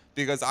odds,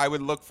 because I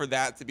would look for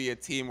that to be a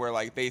team where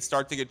like they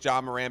start to get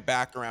Ja Morant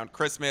back around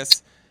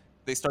Christmas.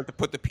 They start to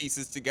put the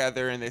pieces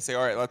together and they say,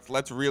 all right,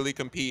 let's really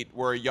compete.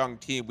 We're a young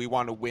team. We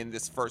want to win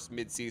this first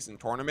mid-season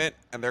tournament,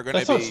 and they're going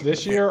That to be starts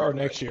this year or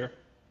next year?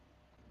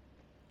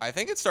 I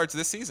think it starts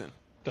this season.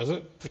 Does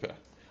it? Okay.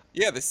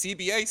 Yeah, the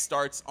CBA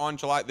starts on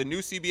July. The new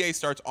CBA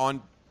starts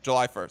on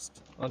July 1st.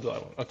 On July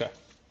 1. Okay.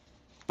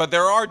 But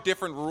there are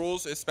different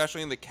rules,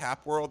 especially in the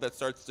cap world, that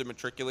starts to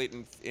matriculate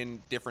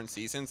in different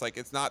seasons. Like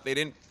they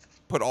didn't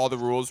put all the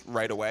rules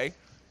right away.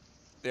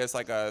 There's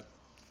like a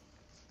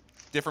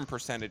different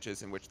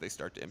percentages in which they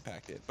start to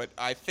impact it. But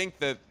I think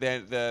that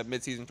the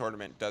midseason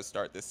tournament does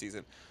start this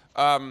season.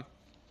 All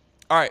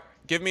right,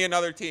 give me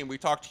another team. We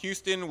talked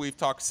Houston, we've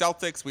talked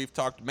Celtics, we've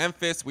talked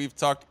Memphis, we've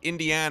talked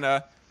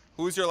Indiana.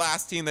 Who's your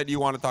last team that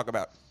you want to talk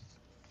about?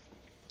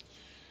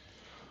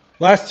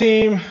 Last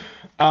team,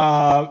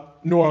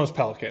 New Orleans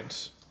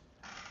Pelicans.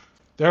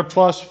 They're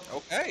plus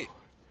Okay.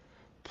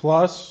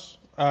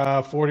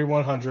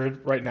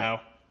 4,100 right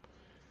now.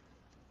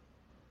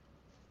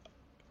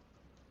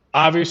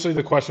 Obviously,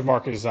 the question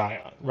mark is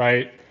Zion,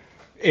 right?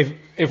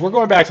 If we're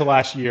going back to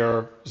last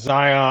year,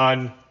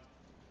 Zion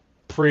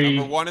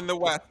Number one in the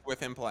West with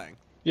him playing.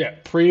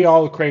 pre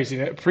all the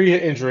craziness, pre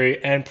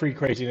injury and pre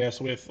craziness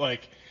with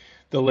like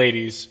the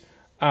ladies,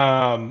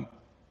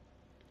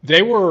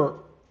 they were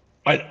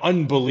an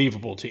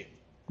unbelievable team,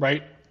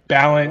 right?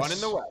 Balanced, One in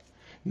the West.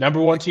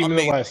 number one team in the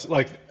Amazing. West,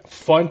 like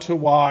fun to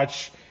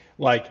watch,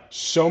 like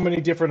so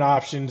many different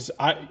options.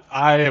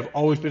 I have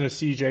always been a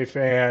CJ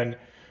fan.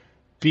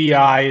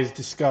 Bi is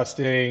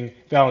disgusting.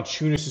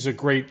 Valanciunas is a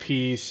great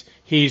piece.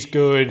 He's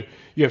good.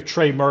 You have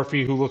Trey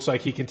Murphy, who looks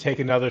like he can take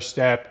another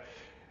step.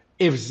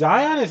 If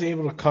Zion is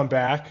able to come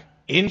back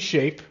in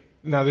shape,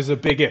 now there's a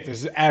big if.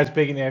 This is as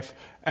big an if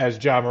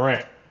as Ja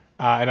Morant,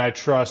 and I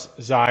trust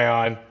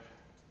Zion.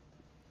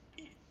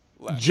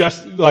 Less.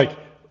 Just like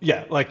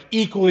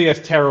equally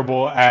as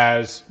terrible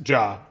as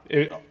Ja.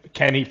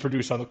 Can he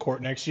produce on the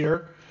court next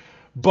year?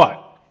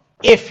 But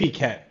if he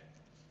can,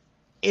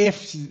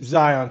 if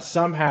Zion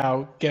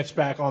somehow gets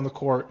back on the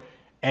court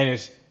and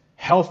is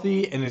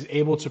healthy and is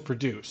able to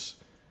produce,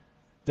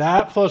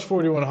 that plus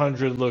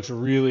 4,100 looks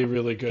really,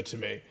 really good to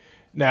me.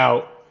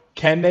 Now,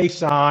 can they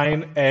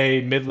sign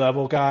a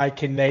mid-level guy?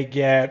 Can they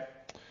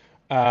get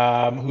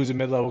who's a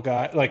mid-level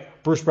guy?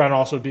 Like Bruce Brown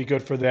also would be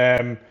good for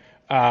them.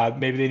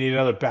 Maybe they need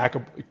another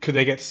backup. Could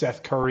they get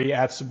Seth Curry,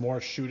 add some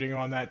more shooting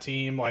on that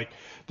team? Like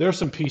there are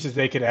some pieces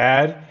they could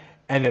add,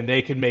 and then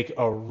they can make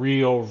a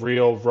real,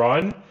 real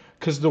run.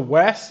 Because the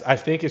West, I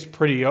think, is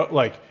pretty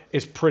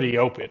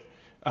open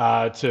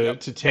to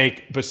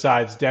take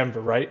besides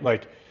Denver, right?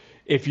 Like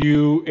if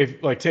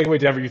take away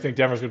Denver, you think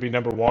Denver's going to be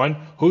number one.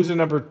 Who's the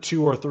number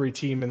 2 or 3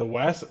 team in the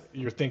West?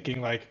 You're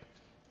thinking like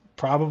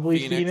probably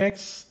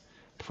Phoenix,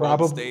 Golden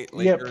probably State,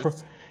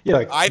 Lakers.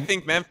 Like I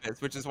think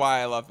Memphis, which is why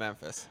I love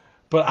Memphis.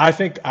 but I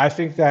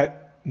think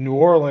that New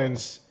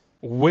Orleans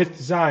with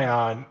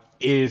Zion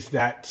is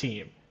that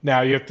team.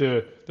 Now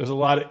there's a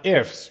lot of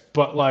ifs,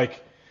 but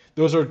like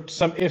those are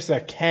some ifs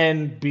that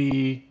can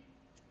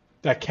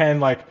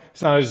like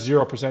it's not a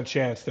 0%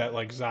 chance that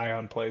like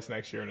Zion plays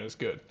next year and is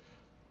good.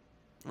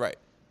 Right.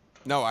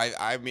 No,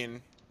 I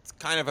mean it's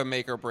kind of a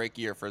make or break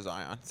year for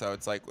Zion. So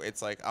it's like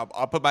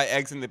I'll put my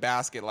eggs in the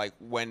basket like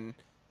when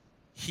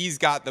he's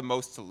got the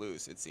most to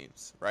lose, it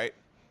seems, right?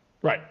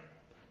 Right.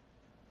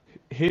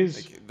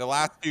 Like, the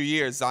last few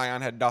years,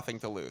 Zion had nothing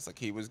to lose. Like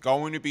he was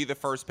going to be the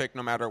first pick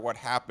no matter what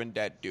happened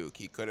at Duke.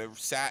 He could have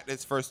sat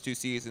his first 2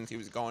 seasons. He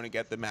was going to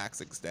get the max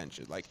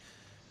extension. Like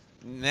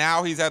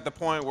now he's at the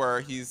point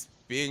where he's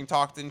being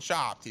talked and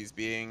shopped. He's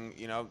being,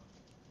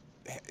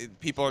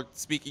 people are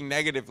speaking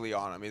negatively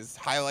on him. His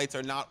highlights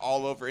are not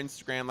all over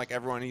Instagram like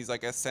everyone. He's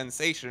like a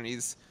sensation.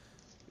 He's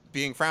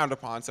being frowned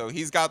upon. So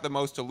he's got the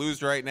most to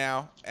lose right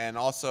now and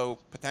also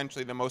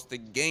potentially the most to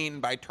gain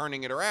by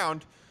turning it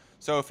around.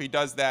 So if he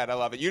does that, I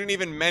love it. You didn't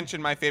even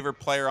mention my favorite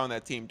player on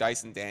that team,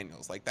 Dyson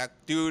Daniels. Like that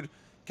dude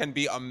can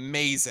be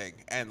amazing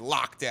and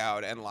locked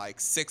out and like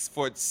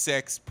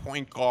 6'6"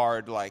 point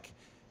guard, like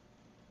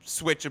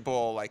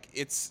switchable. Like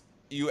it's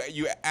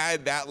you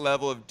add that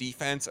level of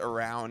defense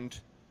around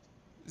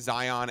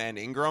Zion and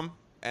Ingram,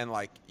 and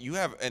like you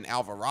have an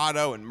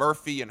Alvarado and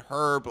Murphy and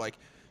Herb. Like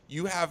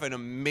you have an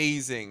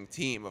amazing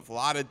team of a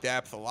lot of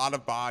depth, a lot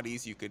of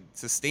bodies. You could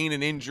sustain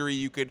an injury.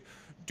 You could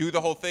do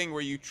the whole thing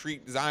where you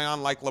treat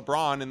Zion like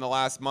LeBron in the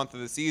last month of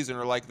the season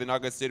or like the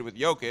Nuggets did with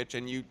Jokic,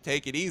 and you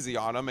take it easy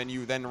on him and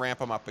you then ramp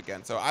him up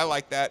again. So I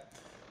like that.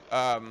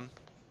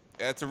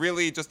 It's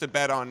really just a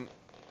bet on,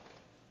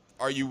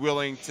 are you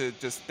willing to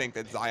just think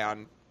that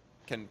Zion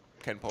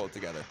can pull it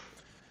together.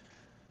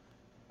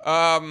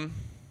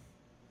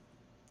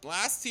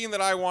 Last team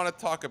that I want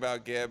to talk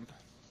about, Gib.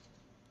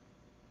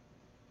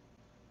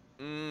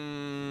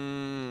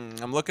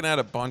 I'm looking at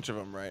a bunch of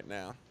them right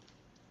now.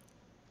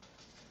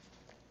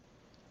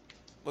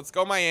 Let's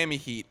go Miami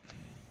Heat.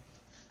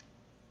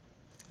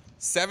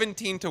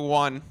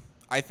 17-1.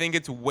 I think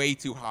it's way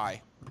too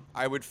high.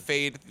 I would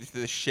fade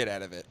the shit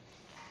out of it.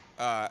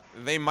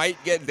 They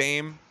might get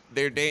Dame.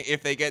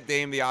 If they get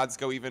Dame, the odds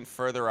go even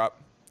further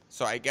up.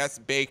 So I guess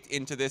baked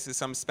into this is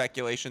some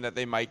speculation that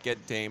they might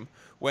get Dame.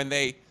 When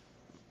they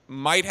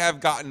might have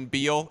gotten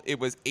Beal, it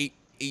was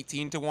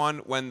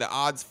 18-1. When the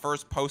odds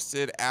first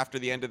posted after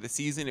the end of the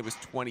season, it was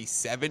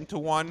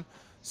 27-1.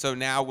 So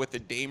now with the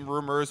Dame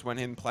rumors, when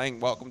him playing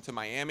Welcome to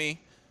Miami,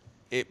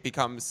 it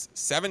becomes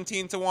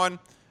 17-1.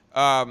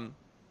 I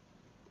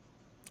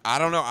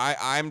don't know.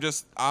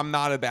 I'm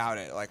not about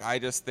it. Like, I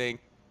just think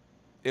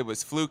it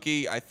was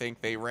fluky. I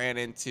think they ran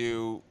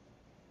into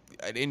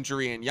an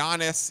injury in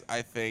Giannis.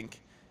 I think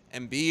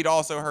Embiid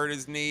also hurt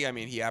his knee. I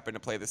mean, he happened to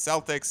play the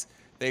Celtics.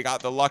 They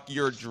got the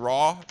luckier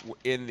draw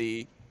in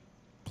the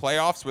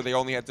playoffs where they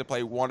only had to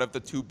play one of the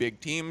two big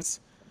teams.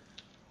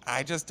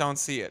 I just don't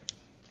see it.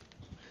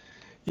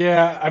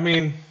 Yeah, I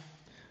mean,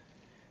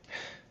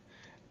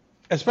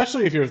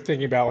 especially if you're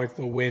thinking about like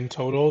the win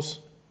totals.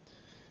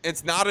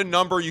 It's not a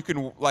number you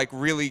can like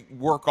really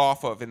work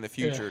off of in the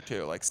future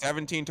too. Like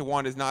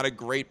 17-1 is not a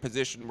great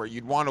position where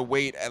you'd want to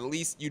wait. At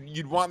least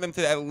you'd want them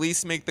to at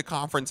least make the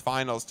conference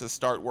finals to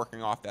start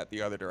working off that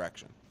the other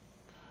direction.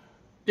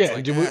 Yeah,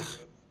 like,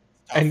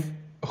 and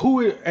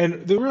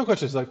the real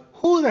question is like,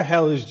 who the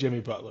hell is Jimmy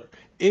Butler?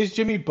 Is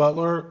Jimmy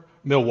Butler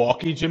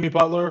Milwaukee Jimmy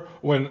Butler?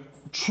 When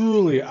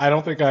truly, I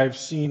don't think I've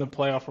seen a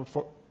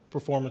playoff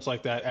performance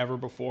like that ever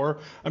before.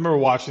 I remember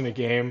watching the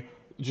game,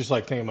 just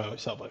like thinking to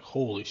myself, like,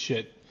 holy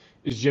shit,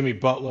 is Jimmy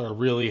Butler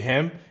really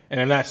him? And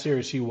in that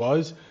series, he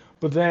was.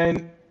 But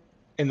then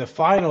in the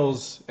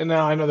finals, and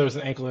now I know there was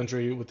an ankle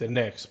injury with the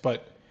Knicks,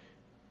 but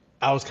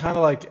I was kind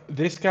of like,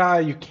 this guy,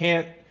 you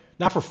can't,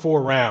 not for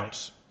 4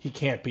 rounds, he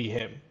can't be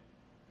him.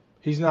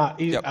 He's not,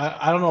 Yep.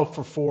 I don't know if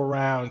for 4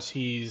 rounds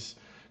he's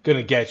going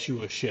to get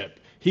you a ship.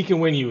 He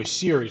can win you a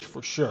series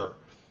for sure.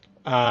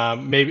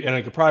 Maybe, and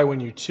he could probably win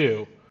you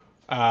 2.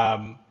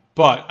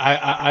 But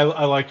I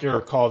like your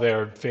call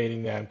there,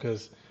 fading them,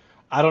 because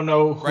I don't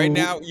know who. Right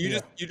now, you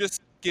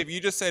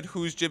just said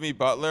who's Jimmy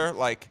Butler.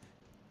 Like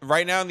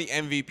right now in the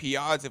MVP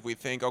odds, if we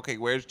think, okay,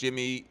 where's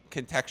Jimmy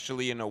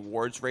contextually in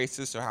awards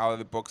races? So how are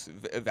the books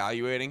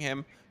evaluating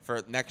him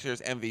for next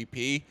year's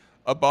MVP?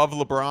 Above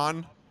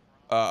LeBron,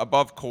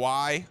 above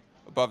Kawhi,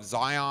 above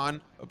Zion,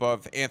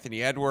 above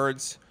Anthony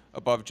Edwards,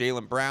 above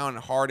Jaylen Brown,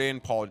 Harden,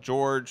 Paul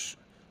George.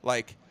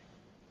 Like,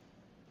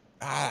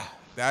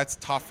 that's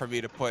tough for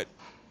me to put.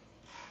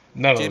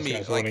 None of Jimmy,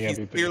 those guys like, winning he's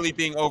MVP. clearly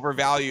being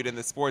overvalued in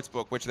the sports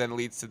book, which then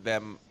leads to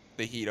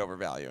the Heat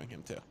overvaluing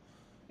him too.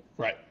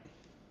 Right.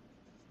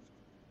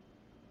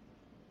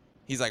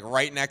 He's like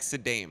right next to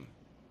Dame.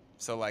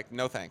 So like,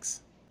 no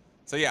thanks.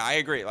 So yeah, I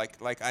agree.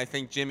 Like I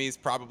think Jimmy's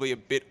probably a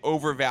bit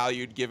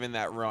overvalued given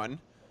that run.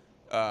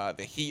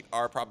 The Heat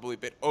are probably a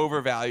bit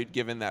overvalued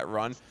given that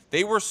run.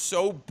 They were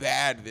so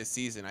bad this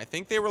season. I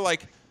think they were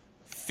like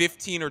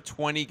 15 or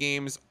 20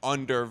 games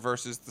under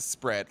versus the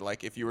spread.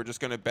 Like if you were just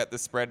going to bet the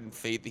spread and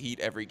fade the Heat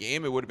every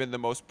game, it would have been the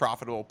most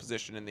profitable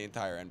position in the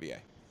entire NBA.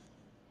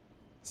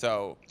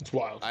 So It's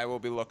wild. I will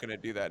be looking to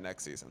do that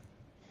next season.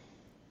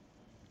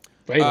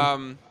 Fade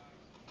 'em.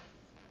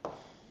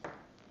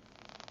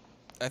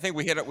 I think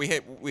we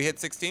hit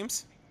 6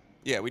 teams.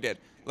 Yeah, we did.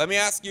 Let me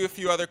ask you a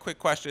few other quick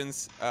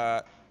questions,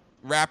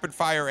 rapid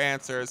fire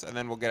answers, and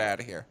then we'll get out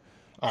of here.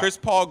 Chris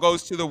Paul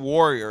goes to the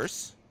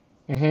Warriors.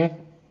 Mm-hmm.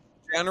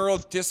 General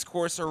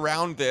discourse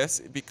around this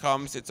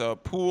becomes it's a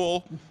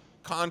pool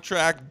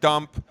contract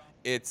dump.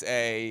 It's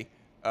a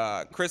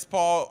Chris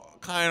Paul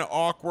kind of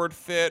awkward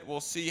fit. We'll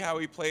see how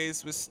he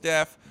plays with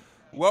Steph.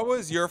 What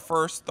was your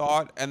first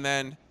thought? And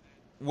then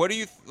what do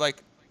you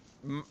like?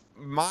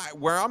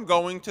 Where I'm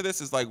going to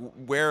this is like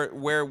where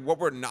what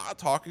we're not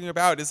talking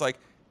about is like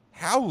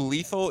how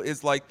lethal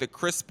is like the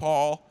Chris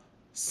Paul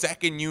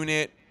second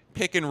unit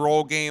pick and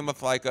roll game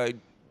with like a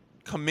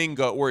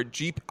Kuminga or a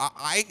Jeep.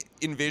 I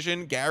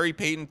envision Gary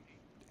Payton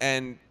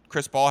and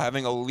Chris Paul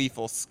having a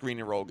lethal screen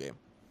and roll game,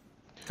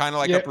 kind of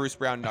like a Bruce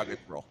Brown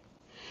Nuggets roll.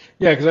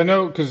 Yeah,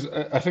 because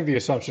I think the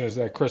assumption is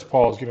that Chris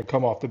Paul is going to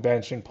come off the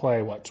bench and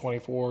play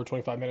 24,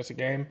 25 minutes a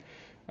game,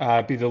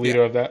 be the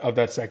leader of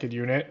that second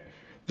unit.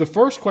 The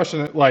first question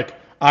that, like,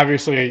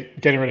 obviously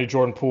getting rid of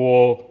Jordan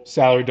Poole,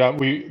 salary dump,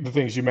 the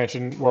things you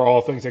mentioned were all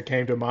things that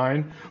came to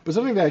mind. But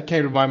something that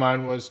came to my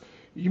mind was,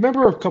 you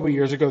remember a couple of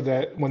years ago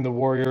that when the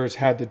Warriors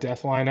had the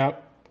death lineup,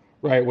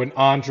 right? When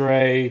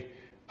Andre,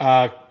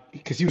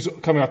 because he was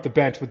coming off the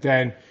bench, but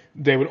then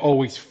they would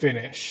always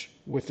finish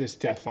with this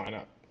death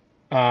lineup.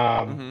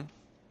 And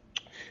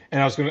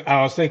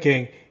I was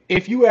thinking,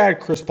 if you add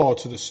Chris Paul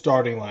to the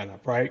starting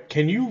lineup, right?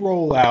 Can you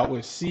roll out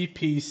with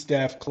CP,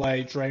 Steph,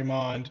 Clay,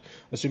 Draymond,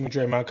 assuming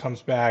Draymond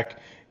comes back,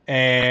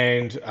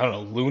 and I don't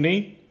know,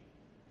 Looney?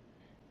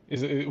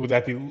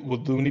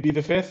 Would Looney be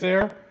the fifth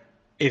there?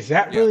 Is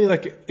that Yeah. really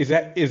like is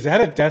that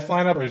a death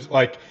lineup, or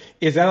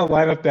is that a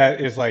lineup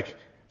that is like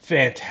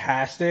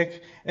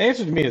fantastic? And the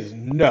answer to me is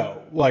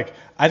no. Like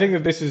I think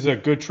that this is a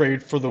good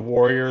trade for the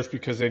Warriors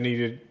because they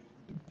needed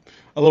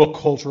a little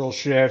cultural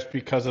shift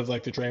because of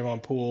like the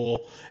Draymond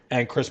Pool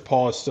and Chris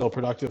Paul is still a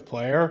productive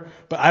player.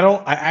 But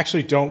I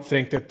actually don't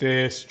think that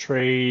this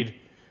trade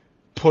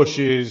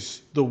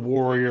pushes the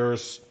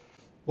Warriors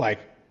like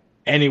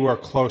anywhere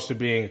close to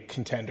being a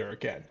contender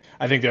again.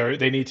 I think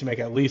they need to make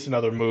at least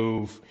another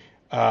move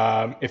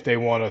if they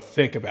want to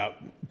think about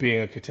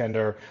being a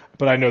contender.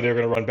 But I know they're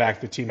going to run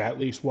back the team at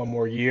least one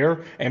more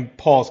year. And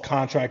Paul's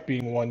contract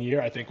being 1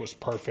 year, I think, was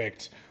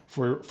perfect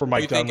for Do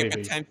Mike you think it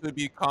Dunleavy. potentially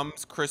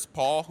becomes Chris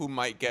Paul who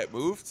might get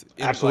moved? Like,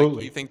 you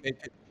Absolutely. think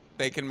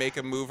they can make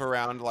a move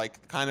around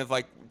like kind of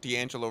like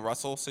D'Angelo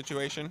Russell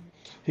situation?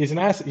 He's an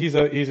asset. He's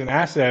an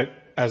asset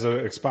as an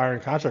expiring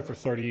contract for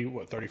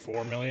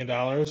 34 million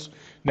dollars.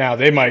 Now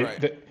they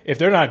Right. might, if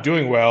they're not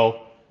doing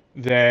well,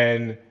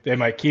 then they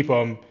might keep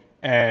him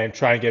and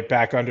try and get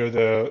back under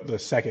the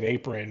second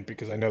apron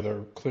because I know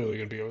they're clearly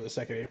going to be over the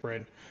second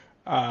apron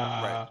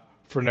Right.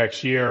 for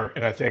next year.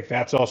 And I think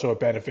that's also a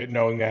benefit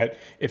knowing that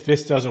if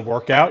this doesn't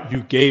work out,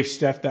 you gave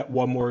Steph that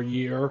one more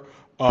year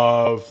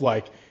of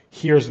like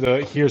here's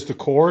the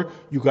core.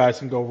 You guys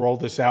can go roll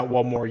this out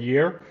one more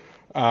year.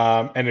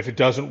 And if it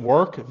doesn't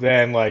work,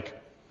 then like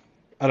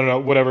I don't know,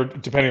 whatever,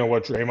 depending on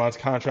what Draymond's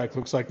contract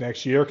looks like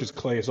next year, because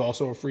Clay is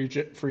also a free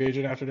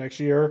agent after next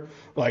year.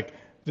 Like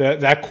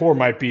that core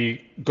might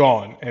be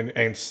gone,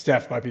 and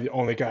Steph might be the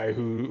only guy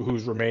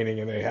who's remaining,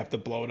 and they have to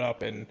blow it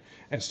up and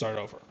start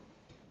over.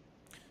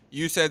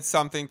 You said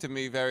something to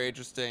me very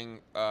interesting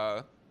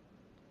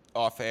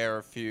off air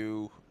a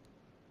few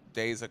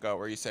days ago,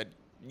 where you said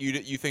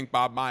you think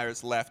Bob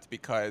Myers left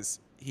because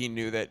he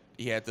knew that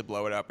he had to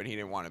blow it up and he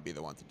didn't want to be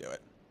the one to do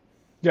it.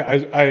 Yeah,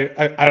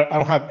 I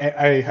don't have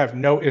I have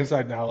no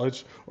inside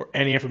knowledge or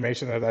any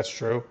information that that's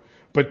true.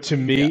 But to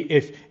me,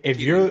 Yeah.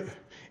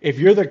 if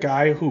you're the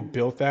guy who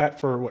built that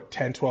for what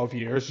 10, 12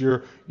 years,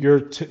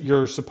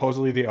 you're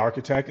supposedly the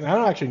architect. And I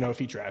don't actually know if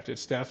he drafted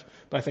Steph,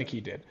 but I think he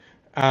did.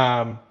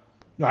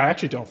 No, I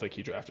actually don't think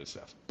he drafted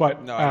Steph.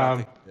 But No, I don't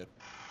think he did.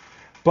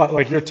 but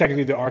like you're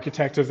technically the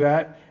architect of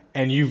that,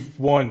 and you've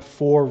won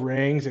 4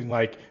 rings, and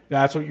like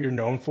that's what you're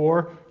known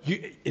for.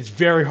 It's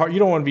very hard. You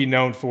don't want to be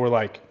known for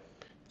like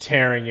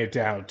tearing it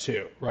down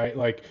too, right?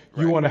 Like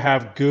you Right. want to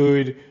have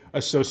good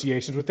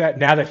associations with that.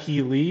 Now that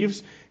he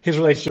leaves, his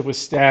relationship with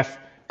Steph,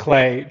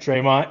 Clay,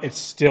 Draymond, it's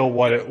still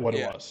what it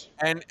Yeah. was.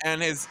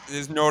 And his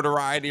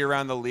notoriety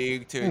around the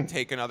league to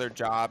take another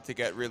job to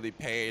get really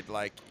paid,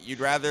 like you'd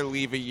rather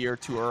leave a year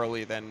too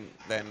early than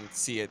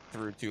see it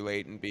through too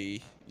late and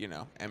be,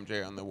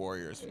 MJ on the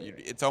Warriors.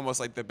 It's almost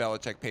like the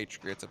Belichick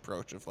Patriots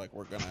approach of like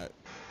we're gonna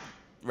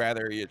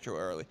rather you too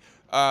early.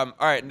 All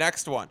right,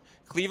 next one.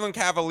 Cleveland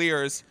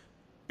Cavaliers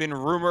been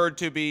rumored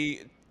to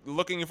be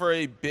looking for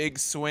a big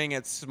swing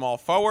at small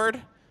forward.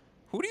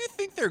 Who do you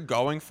think they're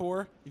going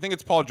for? You think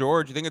it's Paul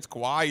George? You think it's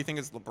Kawhi? You think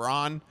it's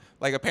LeBron?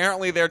 Like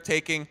apparently they're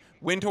taking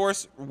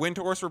Windhorse.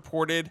 Windhorse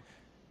reported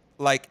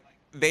like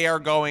they are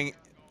going.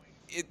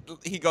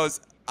 He goes,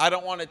 I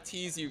don't want to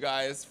tease you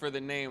guys for the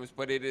names,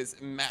 but it is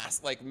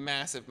massive.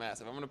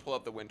 I'm gonna pull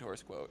up the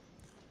Windhorse quote.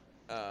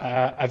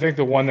 I think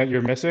the one that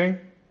you're missing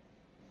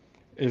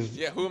is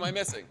Yeah, who am I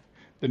missing?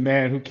 the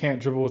man who can't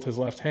dribble with his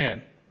left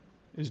hand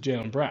is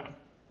Jalen Brown.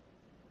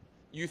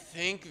 You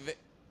think that?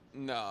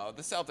 No,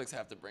 the Celtics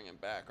have to bring him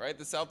back, right?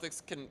 The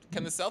Celtics can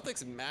the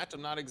Celtics match?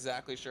 I'm not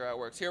exactly sure how it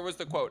works. Here was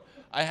the quote.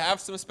 I have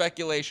some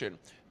speculation.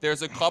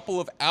 There's a couple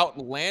of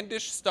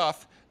outlandish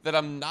stuff that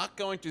I'm not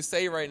going to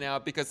say right now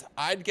because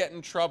I'd get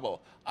in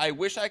trouble. I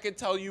wish I could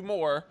tell you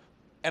more,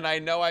 and I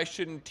know I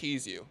shouldn't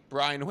tease you.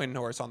 Brian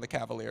Windhorse on the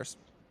Cavaliers.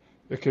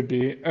 It could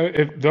be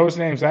if those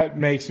names. That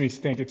makes me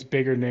think it's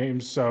bigger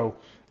names. So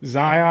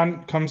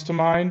Zion comes to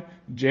mind.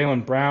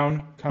 Jalen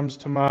Brown comes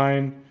to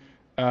mind.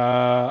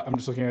 I'm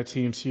just looking at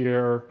teams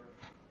here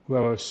who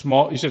have a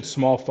small. You said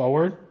small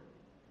forward.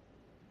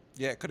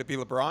 Yeah, could it be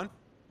LeBron?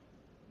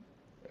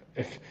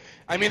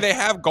 I mean, they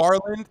have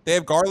Garland. They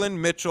have Garland,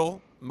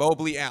 Mitchell,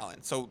 Mobley,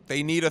 Allen. So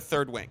they need a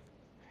third wing.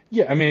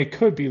 Yeah, I mean it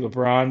could be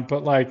LeBron,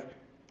 but like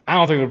I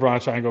don't think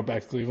LeBron's trying to go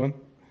back to Cleveland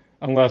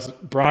unless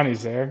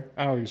Bronny's there.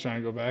 I don't think he's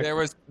trying to go back.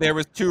 There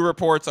was 2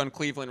 reports on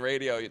Cleveland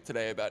radio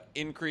today about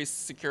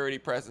increased security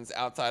presence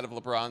outside of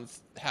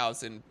LeBron's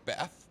house in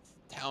Bath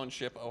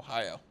Township,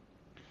 Ohio,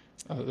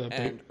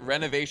 and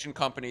renovation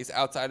companies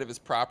outside of his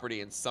property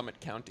in Summit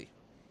County.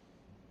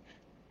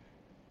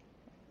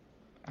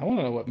 I want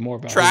to know what more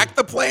about Track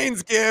the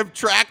planes, Gib.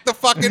 Track the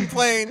fucking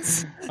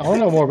planes. I want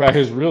to know more about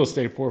his real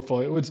estate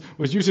portfolio.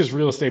 Was use his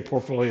real estate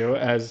portfolio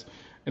as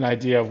an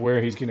idea of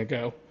where he's going to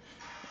go,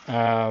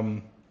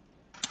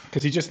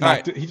 because he just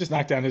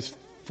knocked down his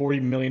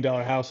 $40 million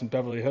house in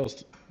Beverly Hills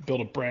to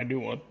build a brand new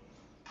one.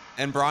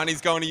 And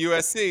Bronny's going to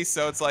USC,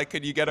 so it's like,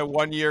 could you get a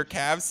 1-year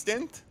Cavs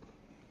stint?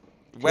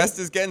 West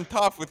is getting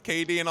tough with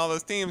KD and all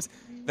those teams.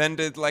 Then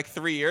did like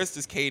 3 years,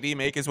 does KD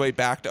make his way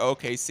back to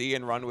OKC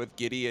and run with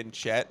Giddy and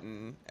Chet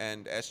and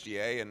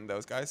SGA and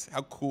those guys?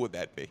 How cool would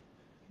that be?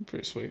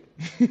 Pretty sweet.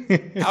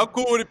 How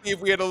cool would it be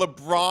if we had a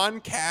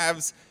LeBron,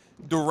 Cavs,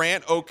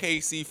 Durant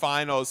OKC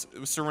finals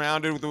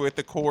surrounded with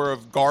the core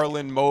of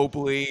Garland,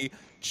 Mobley,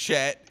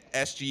 Chet,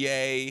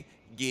 SGA,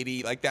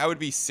 Giddy? Like, that would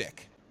be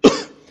sick.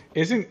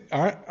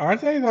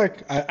 Aren't they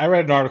like? I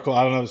read an article.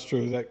 I don't know if it's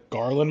true that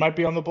Garland might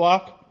be on the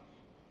block.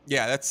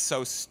 Yeah, that's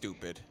so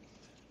stupid.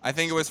 I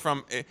think it was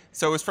from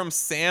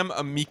Sam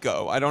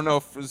Amico. I don't know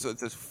if it's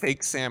a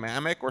fake Sam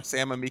Amick or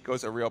Sam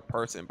Amico's a real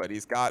person, but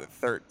he's got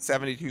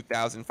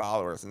 72,000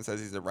 followers and says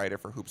he's a writer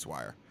for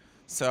HoopsWire.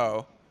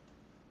 So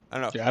I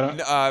don't know.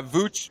 Yeah,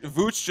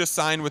 Vooch just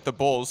signed with the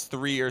Bulls,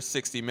 3 years,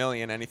 $60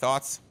 million. Any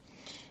thoughts?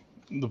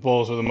 The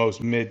Bulls are the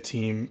most mid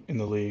team in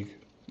the league.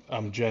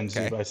 I'm Gen Z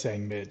Okay. by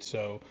saying mid.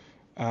 So,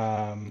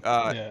 John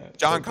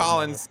so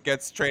Collins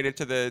gets traded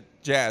to the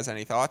Jazz.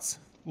 Any thoughts?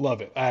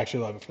 love it. I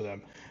actually love it for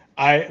them.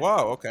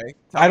 Whoa. Okay.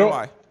 Tell I me don't.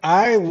 why.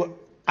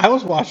 I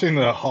was watching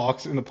the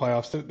Hawks in the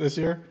playoffs this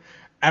year,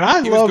 and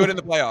He was good in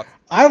the playoffs.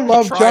 I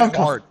love tried John.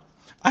 hard.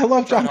 I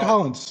love John hard.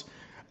 Collins.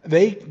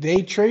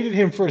 They traded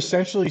him for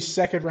essentially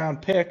second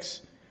round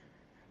picks.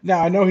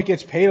 Now I know he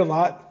gets paid a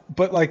lot,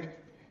 but like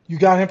you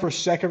got him for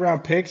second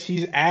round picks.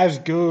 He's as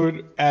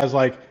good as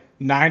like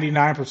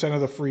 99%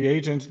 of the free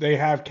agents. They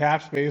have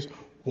cap space.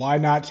 Why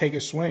not take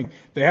a swing?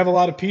 They have a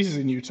lot of pieces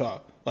in Utah.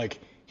 Like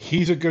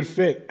he's a good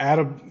fit. At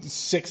a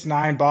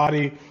 6'9"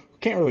 body,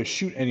 can't really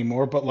shoot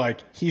anymore, but like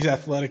he's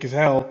athletic as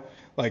hell.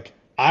 Like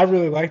I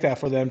really like that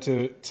for them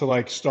to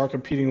like start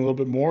competing a little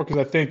bit more because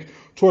I think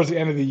towards the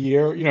end of the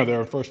year, you know,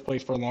 they're in first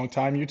place for a long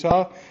time,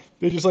 Utah.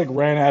 They just like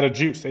ran out of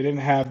juice. They didn't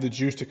have the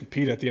juice to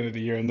compete at the end of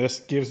the year, and this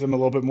gives them a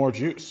little bit more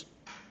juice.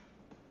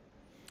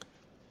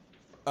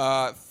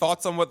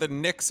 Thoughts on what the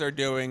Knicks are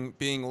doing,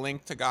 being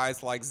linked to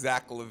guys like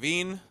Zach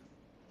LaVine?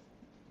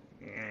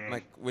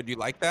 Like, would you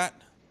like that?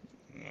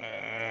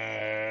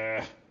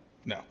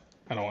 No,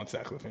 I don't want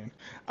Zach LaVine.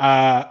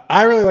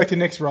 I really like the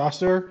Knicks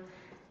roster.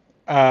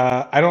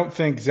 I don't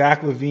think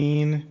Zach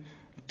LaVine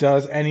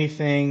does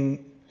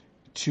anything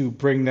to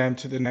bring them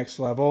to the next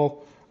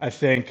level. I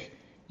think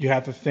you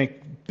have to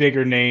think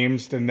bigger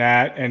names than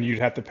that, and you'd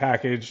have to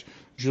package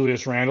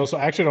Julius Randle. So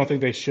I actually don't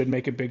think they should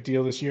make a big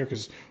deal this year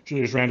because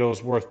Julius Randle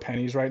is worth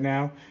pennies right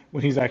now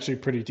when he's actually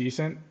pretty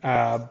decent.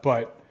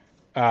 But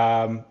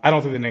I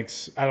don't think the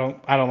Knicks. I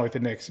don't like the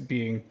Knicks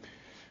being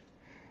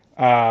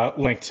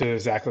linked to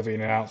Zach LaVine,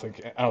 and I don't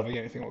think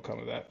anything will come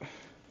of that.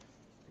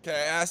 Okay,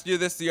 I asked you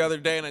this the other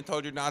day, and I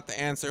told you not to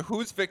answer.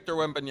 Who's Victor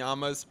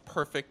Wembanyama's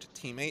perfect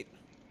teammate?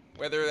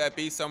 Whether that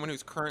be someone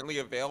who's currently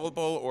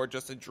available or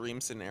just a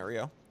dream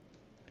scenario.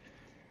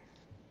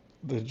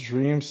 The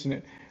dream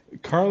scenario.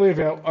 Currently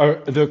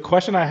available. The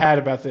question I had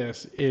about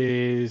this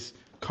is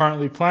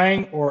currently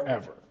playing or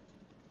ever?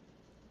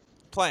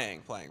 Playing.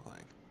 Playing.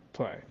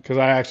 Because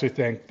I actually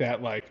think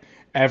that like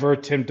ever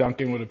Tim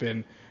Duncan would have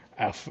been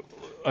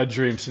a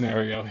dream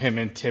scenario. Him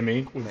and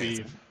Timmy would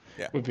Amazing.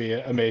 would be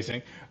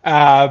amazing.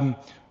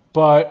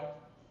 But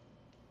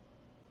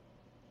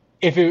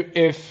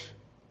if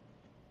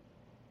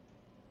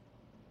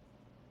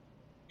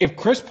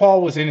Chris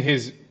Paul was in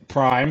his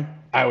prime,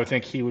 I would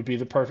think he would be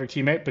the perfect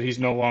teammate, but he's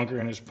no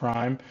longer in his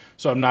prime.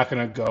 So I'm not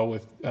going to go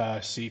with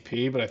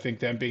CP, but I think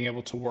them being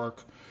able to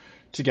work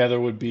together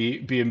would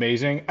be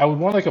amazing. I would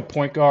want like a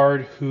point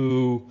guard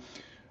who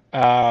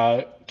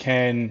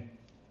can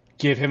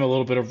give him a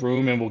little bit of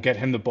room and will get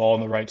him the ball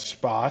in the right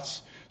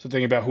spots. So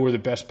thinking about who are the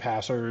best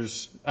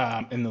passers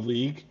in the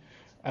league.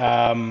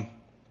 That's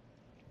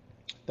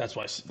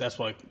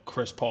why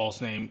Chris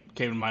Paul's name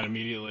came to mind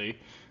immediately.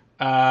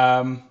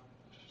 Trying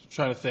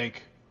to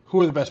think who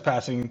are the best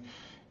passing.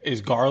 Is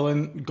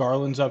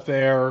Garland's up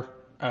there?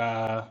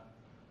 I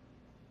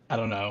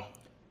don't know.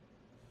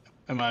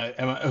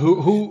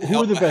 Who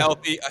are the best?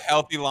 A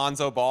healthy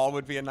Lonzo Ball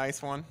would be a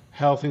nice one.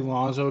 Healthy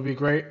Lonzo would be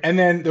great. And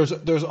then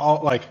there's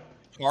all like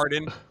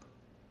Harden.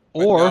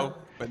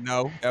 But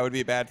no, that would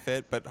be a bad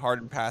fit. But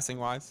Harden passing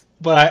wise.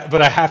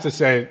 But I have to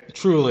say,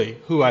 truly,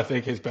 who I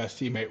think his best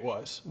teammate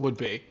would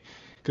be,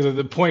 because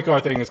the point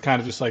guard thing is kind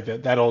of just like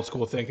that old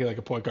school thinking, like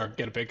a point guard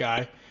get a big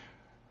guy.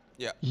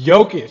 Yeah.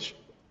 Jokic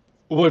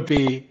would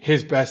be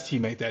his best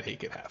teammate that he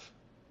could have.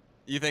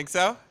 You think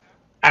so?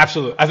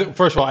 Absolutely. I think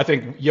first of all, I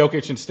think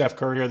Jokic and Steph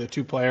Curry are the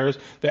two players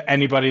that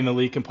anybody in the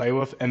league can play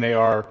with, and they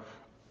are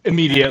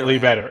immediately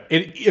better.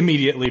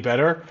 Immediately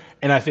better.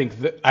 And I think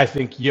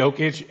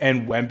Jokic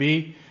and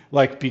Wemby,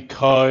 like,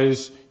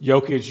 because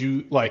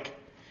Jokic,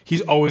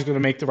 he's always going to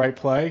make the right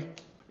play.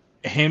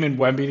 Him and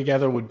Wemby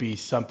together would be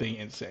something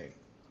insane.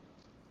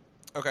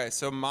 Okay,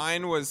 so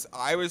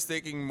I was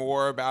thinking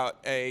more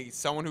about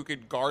someone who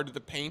could guard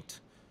the paint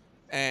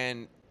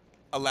and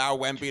allow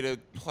Wemby to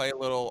play a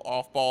little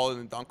off ball in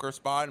the dunker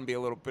spot and be a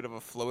little bit of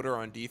a floater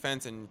on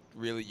defense and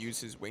really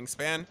use his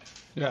wingspan.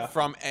 Yeah.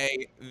 From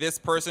this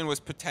person was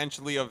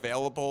potentially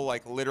available,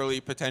 like literally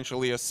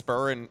potentially a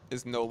Spur and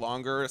is no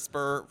longer a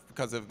Spur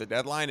because of the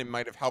deadline. It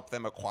might have helped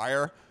them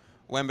acquire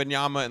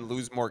Wembanyama and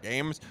lose more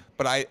games.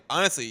 But I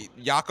honestly,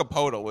 Jakob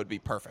Poeltl would be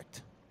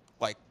perfect.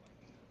 Like,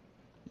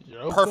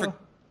 perfect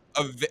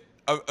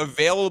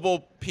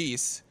available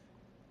piece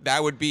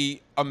that would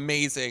be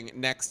amazing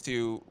next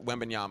to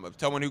Wembanyama.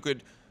 Someone who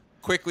could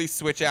quickly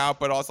switch out,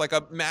 but also like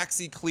a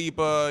Maxi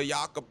Kleber,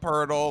 Jakob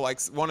Poeltl,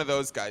 like one of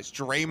those guys.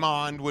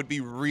 Draymond would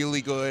be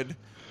really good.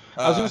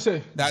 I was gonna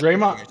say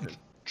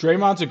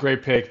Draymond's a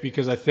great pick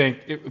because I think,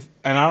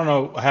 and I don't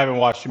know, I haven't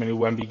watched too many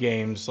Wemby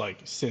games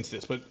like since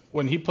this, but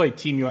when he played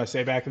Team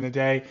USA back in the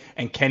day,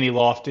 and Kenny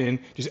Lofton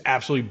just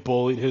absolutely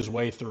bullied his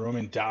way through him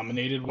and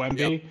dominated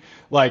Wemby,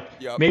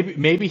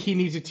 maybe he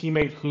needs a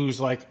teammate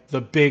who's like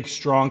the big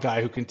strong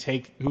guy who can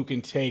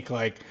take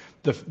like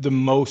the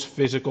most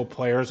physical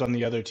players on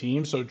the other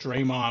team. So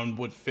Draymond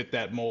would fit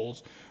that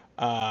mold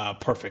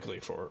perfectly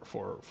for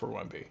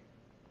Wemby.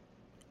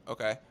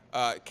 Okay.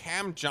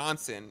 Cam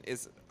Johnson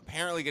is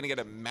apparently going to get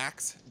a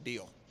max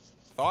deal.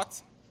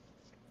 Thoughts?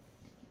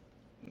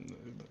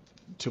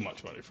 Too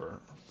much money for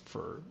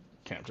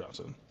Cam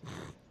Johnson.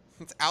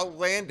 It's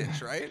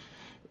outlandish, right?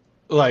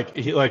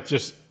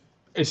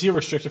 Is he a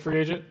restricted free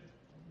agent?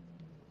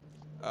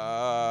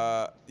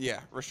 Yeah,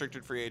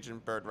 restricted free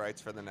agent, bird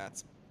rights for the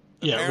Nets.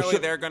 Yeah, apparently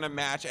they're going to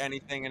match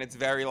anything, and it's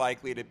very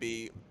likely to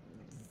be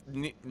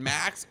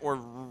max or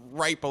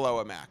right below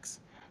a max.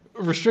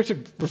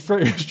 Restricted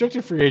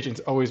free agents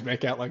always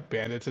make out like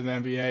bandits in the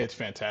NBA. It's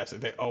fantastic.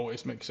 They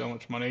always make so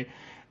much money.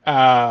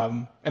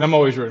 And I'm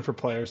always rooting for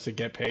players to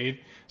get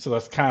paid. So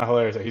that's kind of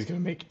hilarious that he's going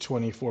to make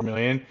 $24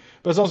 million.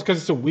 But it's also because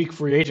it's a weak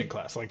free agent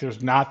class. Like,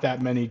 there's not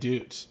that many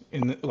dudes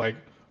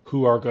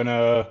who are going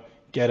to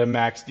get a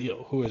max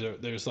deal. Who is there?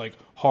 There's like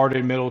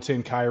Harden,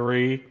 Middleton,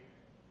 Kyrie,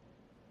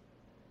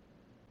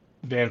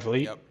 Van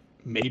Vliet. Yep.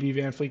 Maybe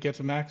Van Vliet gets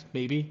a max.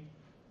 Maybe.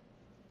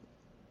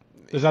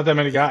 There's not that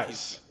many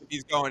guys.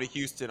 He's going to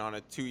Houston on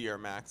a 2-year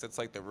max. That's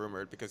like the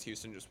rumored, because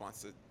Houston just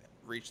wants to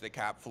reach the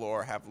cap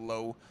floor, have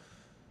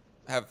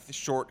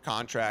short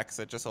contracts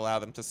that just allow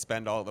them to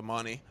spend all the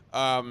money.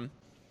 The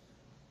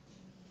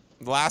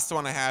last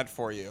one I had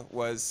for you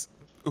was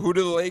who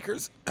do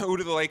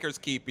the Lakers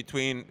keep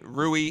between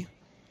Rui,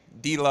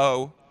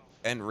 D'Lo,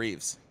 and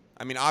Reeves?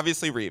 I mean,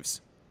 obviously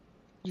Reeves.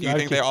 Do you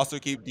think they also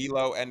keep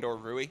D'Lo and or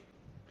Rui?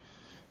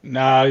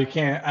 No, you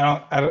can't.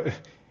 I don't.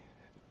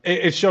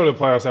 It showed in the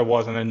playoffs that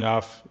wasn't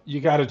enough.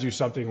 You got to do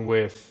something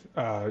with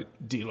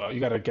D'Lo.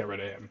 You got to get rid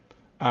of him.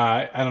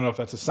 I don't know if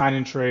that's a sign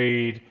and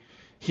trade.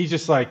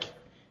 He's not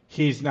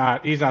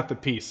the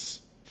piece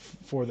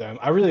for them.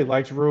 I really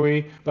liked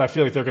Rui, but I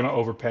feel like they're going to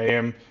overpay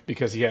him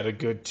because he had a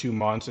good 2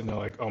 months, and they're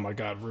like, oh my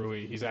God,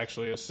 Rui, he's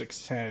actually a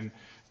 6'10"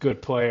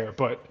 good player.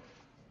 But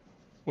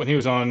when he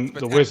was on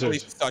the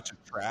Wizards, such a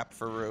trap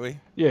for Rui.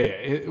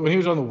 Yeah, when he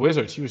was on the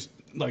Wizards, he was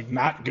like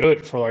not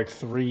good for like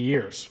 3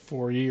 years,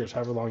 4 years,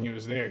 however long he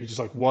was there. He just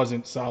like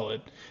wasn't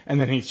solid. And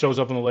then he shows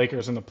up in the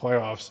Lakers in the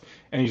playoffs,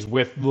 and he's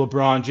with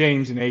LeBron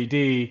James and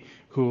AD,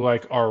 who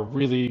like are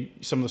really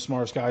some of the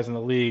smartest guys in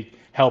the league,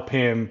 help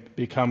him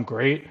become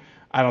great.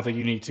 I don't think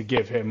you need to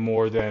give him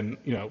more than,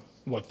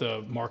 what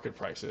the market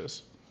price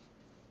is.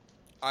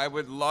 I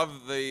would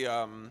love the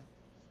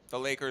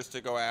Lakers to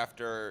go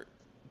after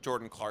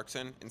Jordan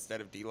Clarkson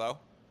instead of D'Lo.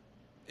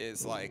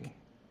 Is like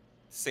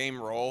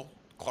same role.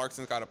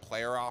 Clarkson's got a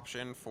player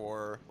option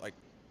for like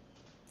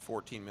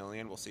 $14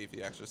 million. We'll see if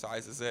he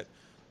exercises it.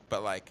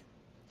 But like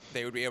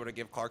they would be able to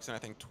give Clarkson, I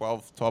think,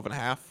 12 and a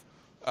half.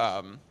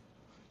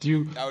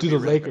 Do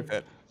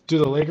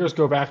the Lakers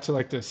go back to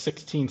like the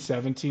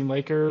 16-17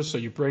 Lakers? So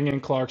you bring in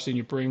Clarkson,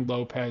 you bring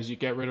Lopez, you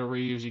get rid of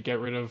Reeves, you get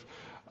rid of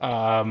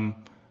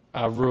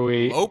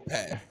Rui.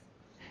 Lopez.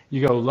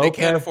 You go Lopez.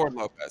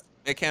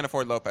 They can't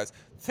afford Lopez.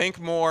 Think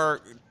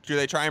more. Do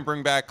they try and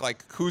bring back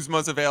like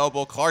Kuzma's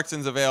available,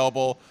 Clarkson's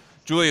available,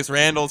 Julius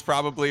Randle's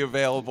probably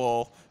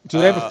available.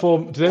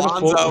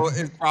 Lonzo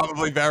is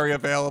probably very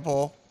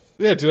available.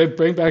 Yeah. Do they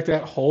bring back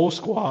that whole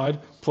squad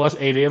plus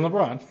AD and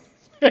LeBron?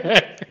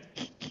 It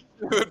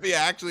would be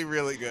actually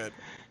really good.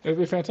 It would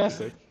be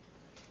fantastic.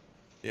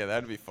 Yeah,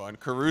 that'd be fun.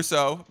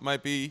 Caruso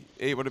might be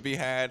able to be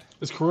had.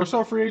 Is Caruso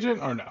a free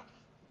agent or no?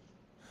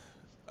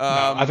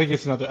 No, I think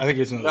it's another.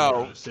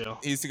 No, deal.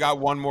 He's got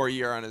one more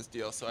year on his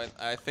deal, so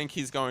I think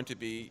he's going to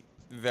be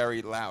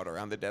very loud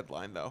around the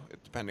deadline, though,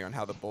 depending on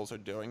how the Bulls are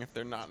doing. If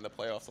they're not in the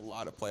playoffs, a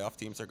lot of playoff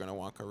teams are going to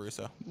want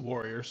Caruso.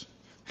 Warriors.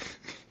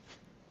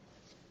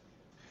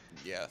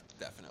 Yeah,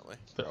 definitely.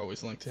 They're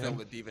always linked to him.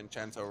 Fill the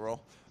DiVincenzo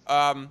role.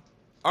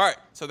 All right,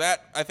 so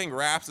that, I think,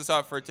 wraps us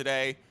up for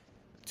today.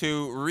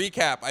 To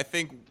recap, I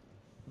think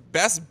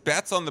best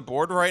bets on the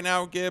board right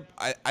now, Gib,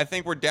 I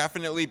think we're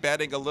definitely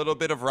betting a little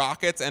bit of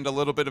Rockets and a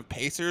little bit of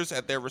Pacers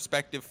at their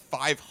respective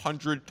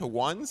 500 to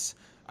 1s.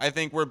 I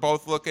think we're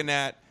both looking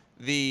at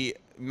the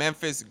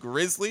Memphis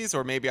Grizzlies,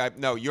 or maybe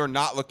you're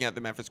not looking at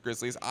the Memphis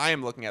Grizzlies. I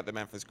am looking at the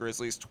Memphis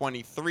Grizzlies,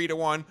 23 to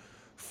 1,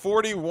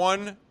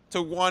 41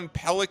 to 1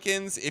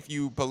 Pelicans, if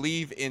you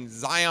believe in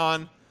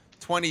Zion.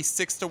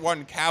 26 to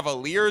 1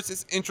 Cavaliers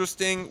is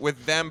interesting,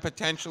 with them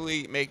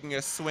potentially making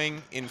a swing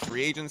in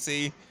free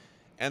agency.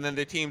 And then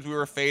the teams we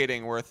were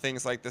fading were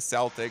things like the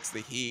Celtics,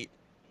 the Heat,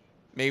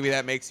 maybe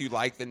that makes you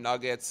like the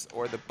Nuggets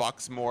or the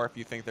Bucks more if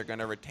you think they're going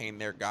to retain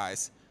their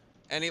guys.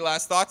 Any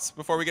last thoughts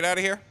before we get out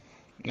of here?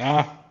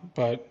 Nah,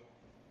 but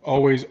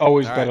always All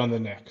bet right. on the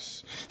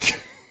Knicks.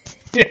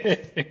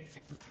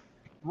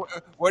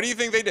 What do you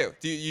think they do?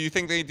 Do you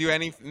think they do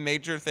any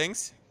major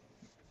things,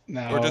 or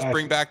No, just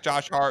bring back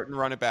Josh Hart and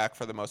run it back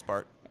for the most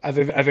part? I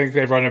think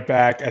they run it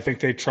back. I think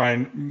they try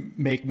and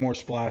make more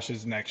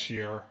splashes next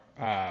year,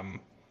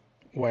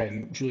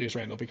 when Julius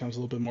Randle becomes a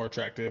little bit more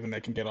attractive and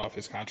they can get off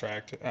his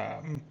contract,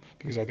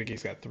 because I think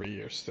he's got 3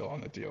 years still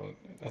on the deal. I Is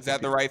think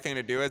that the right thing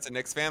to do as a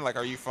Knicks fan? Like,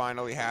 are you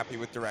finally happy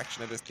with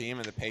direction of this team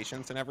and the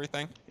patience and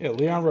everything? yeah,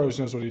 Leon Rose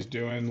knows what he's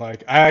doing.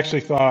 Like I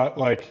actually thought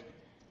like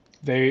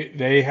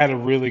they had a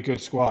really good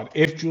squad.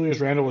 If Julius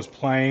Randle was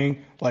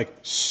playing like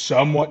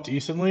somewhat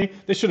decently,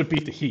 they should have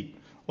beat the Heat.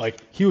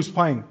 Like he was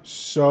playing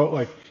so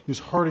like he was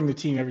hurting the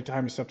team every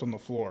time he stepped on the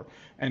floor.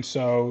 And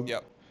so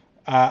Yep.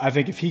 I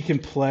think if he can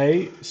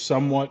play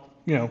somewhat,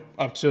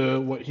 up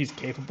to what he's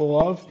capable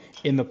of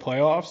in the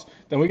playoffs,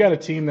 then we got a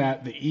team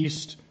that the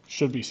East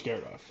should be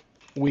scared of.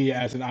 We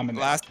as an I'm a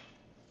Knick.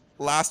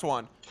 Last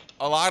one.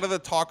 A lot of the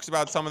talks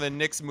about some of the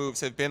Knicks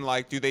moves have been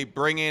like, do they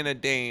bring in a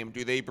Dame?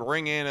 Do they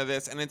bring in a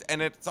this?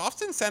 And it's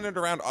often centered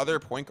around other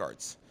point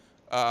guards.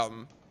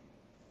 And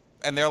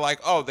they're like,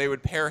 oh, they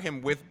would pair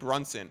him with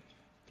Brunson.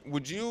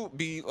 Would you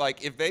be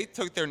like, if they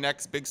took their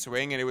next big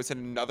swing and it was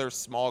another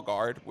small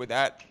guard, would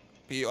that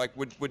be like,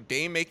 would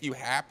Dame make you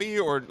happy,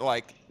 or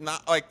like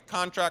not, like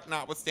contract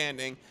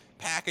notwithstanding,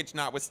 package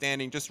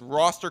notwithstanding, just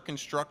roster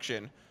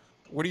construction?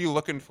 What are you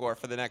looking for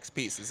the next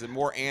piece? Is it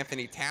more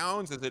Anthony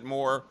Towns? Is it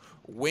more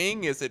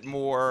wing? Is it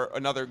more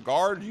another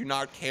guard? Do you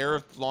not care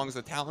as long as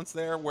the talent's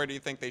there? Where do you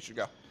think they should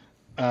go?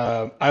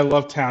 I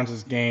love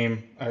Towns'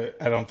 game. I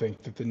don't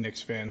think that the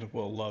Knicks fans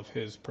will love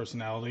his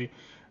personality.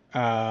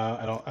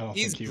 I don't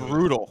He's think he would.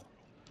 brutal.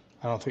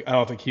 I don't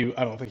think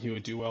he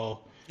would do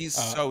well. He's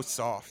so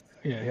soft.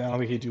 Yeah, I don't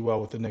think he'd do well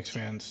with the Knicks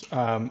fans.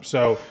 I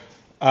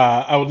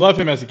would love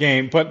him as a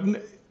game, but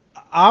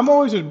I'm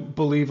always a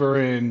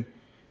believer in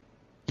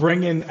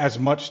bring in as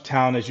much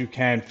talent as you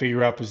can,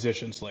 figure out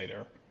positions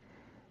later,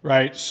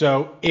 right?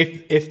 So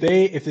if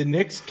the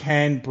Knicks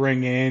can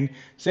bring in,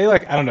 say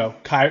like I don't know,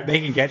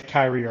 they can get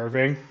Kyrie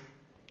Irving.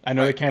 I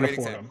know they Right, can't great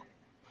afford example. him,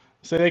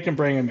 so they can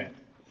bring him in.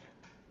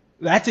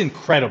 That's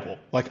incredible.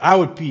 Like I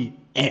would be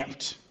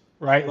amped,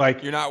 right?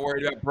 Like You're not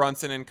worried about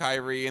Brunson and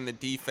Kyrie and the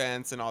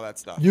defense and all that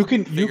stuff. you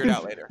can you Figure it can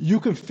out later. you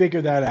can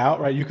figure that out,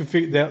 right? You can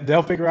figure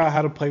they'll figure out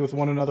how to play with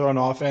one another on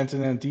offense,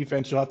 and then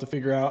defense you'll have to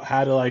figure out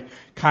how to like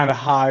kind of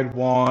hide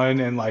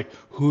one and like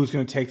who's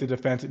going to take the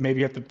defense. Maybe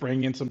you have to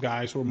bring in some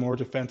guys who are more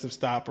defensive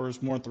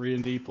stoppers, more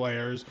 3-and-D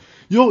players.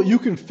 You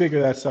can figure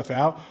that stuff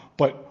out,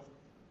 but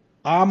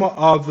I'm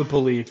of the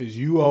belief is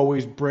you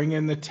always bring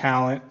in the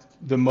talent,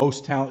 the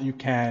most talent you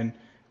can,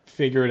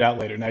 figure it out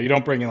later. Now you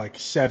don't bring in like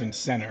 7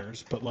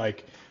 centers, but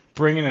like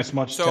bring in as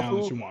much So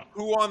talent as you want.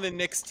 who on the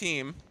Knicks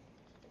team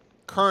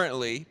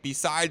currently,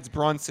 besides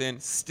Brunson,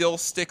 still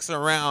sticks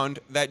around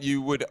that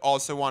you would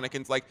also want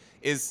to like?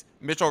 Is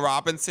Mitchell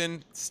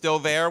Robinson still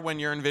there when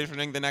you're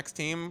envisioning the next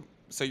team?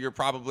 So you're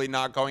probably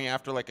not going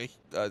after like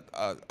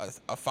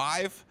a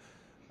five,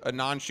 a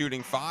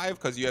non-shooting five,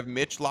 because you have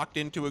Mitch locked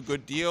into a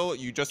good deal.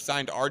 You just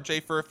signed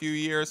RJ for a few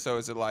years, so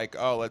is it like,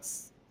 oh,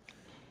 let's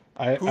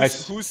I, I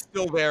who's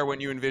still there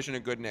when you envision a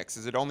good Knicks?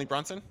 Is it only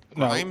Brunson?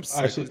 No, Grimes?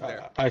 I Like, see. who's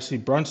there? I see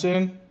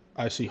Brunson.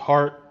 I see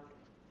Hart,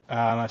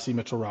 and I see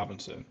Mitchell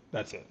Robinson.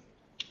 That's it.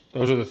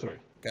 Those are the 3.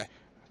 Okay.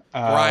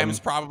 Um, Grimes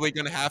probably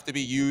going to have to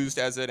be used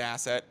as an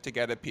asset to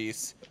get a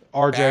piece.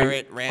 RJ,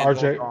 Barrett, Randall,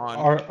 RJ,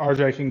 gone.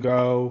 RJ can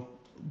go.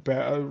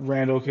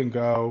 Randall can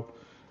go.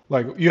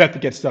 Like you have to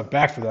get stuff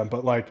back for them,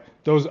 but like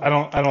those, I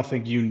don't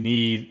think you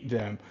need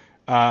them.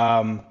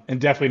 And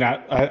definitely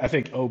not. I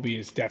think Obi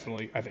is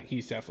definitely. I think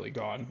he's definitely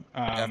gone.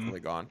 Definitely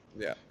gone.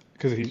 Yeah.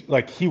 Because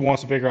he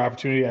wants a bigger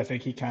opportunity. I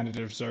think he kind of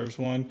deserves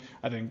one.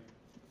 I think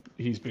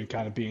he's been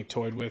kind of being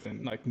toyed with,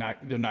 and like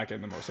they're not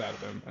getting the most out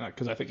of him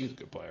because I think he's a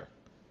good player.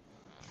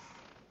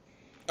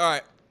 All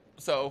right.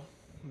 So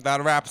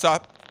that wraps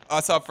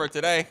us up for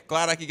today.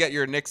 Glad I could get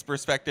your Knicks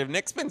perspective.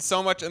 Knicks been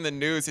so much in the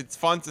news. It's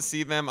fun to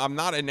see them. I'm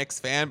not a Knicks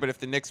fan, but if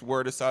the Knicks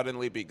were to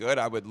suddenly be good,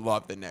 I would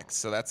love the Knicks.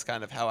 So that's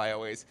kind of how I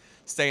always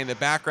stay in the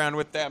background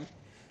with them.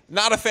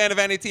 Not a fan of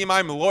any team.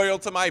 I'm loyal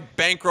to my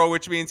bankroll,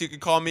 which means you can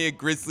call me a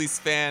Grizzlies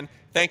fan.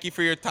 Thank you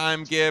for your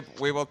time, Gib.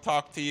 We will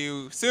talk to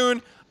you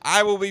soon.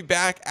 I will be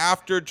back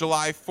after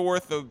July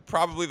 4th,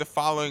 probably the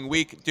following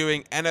week,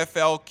 doing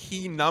NFL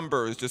key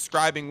numbers,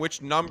 describing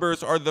which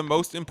numbers are the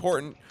most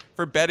important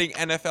for betting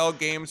NFL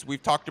games.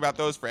 We've talked about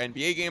those for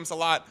NBA games a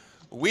lot.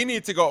 We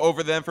need to go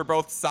over them for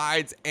both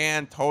sides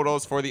and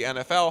totals for the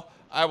NFL.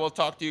 I will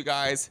talk to you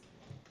guys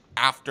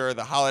after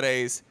the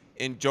holidays.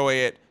 Enjoy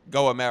it.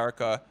 Go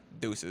America.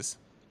 Deuces.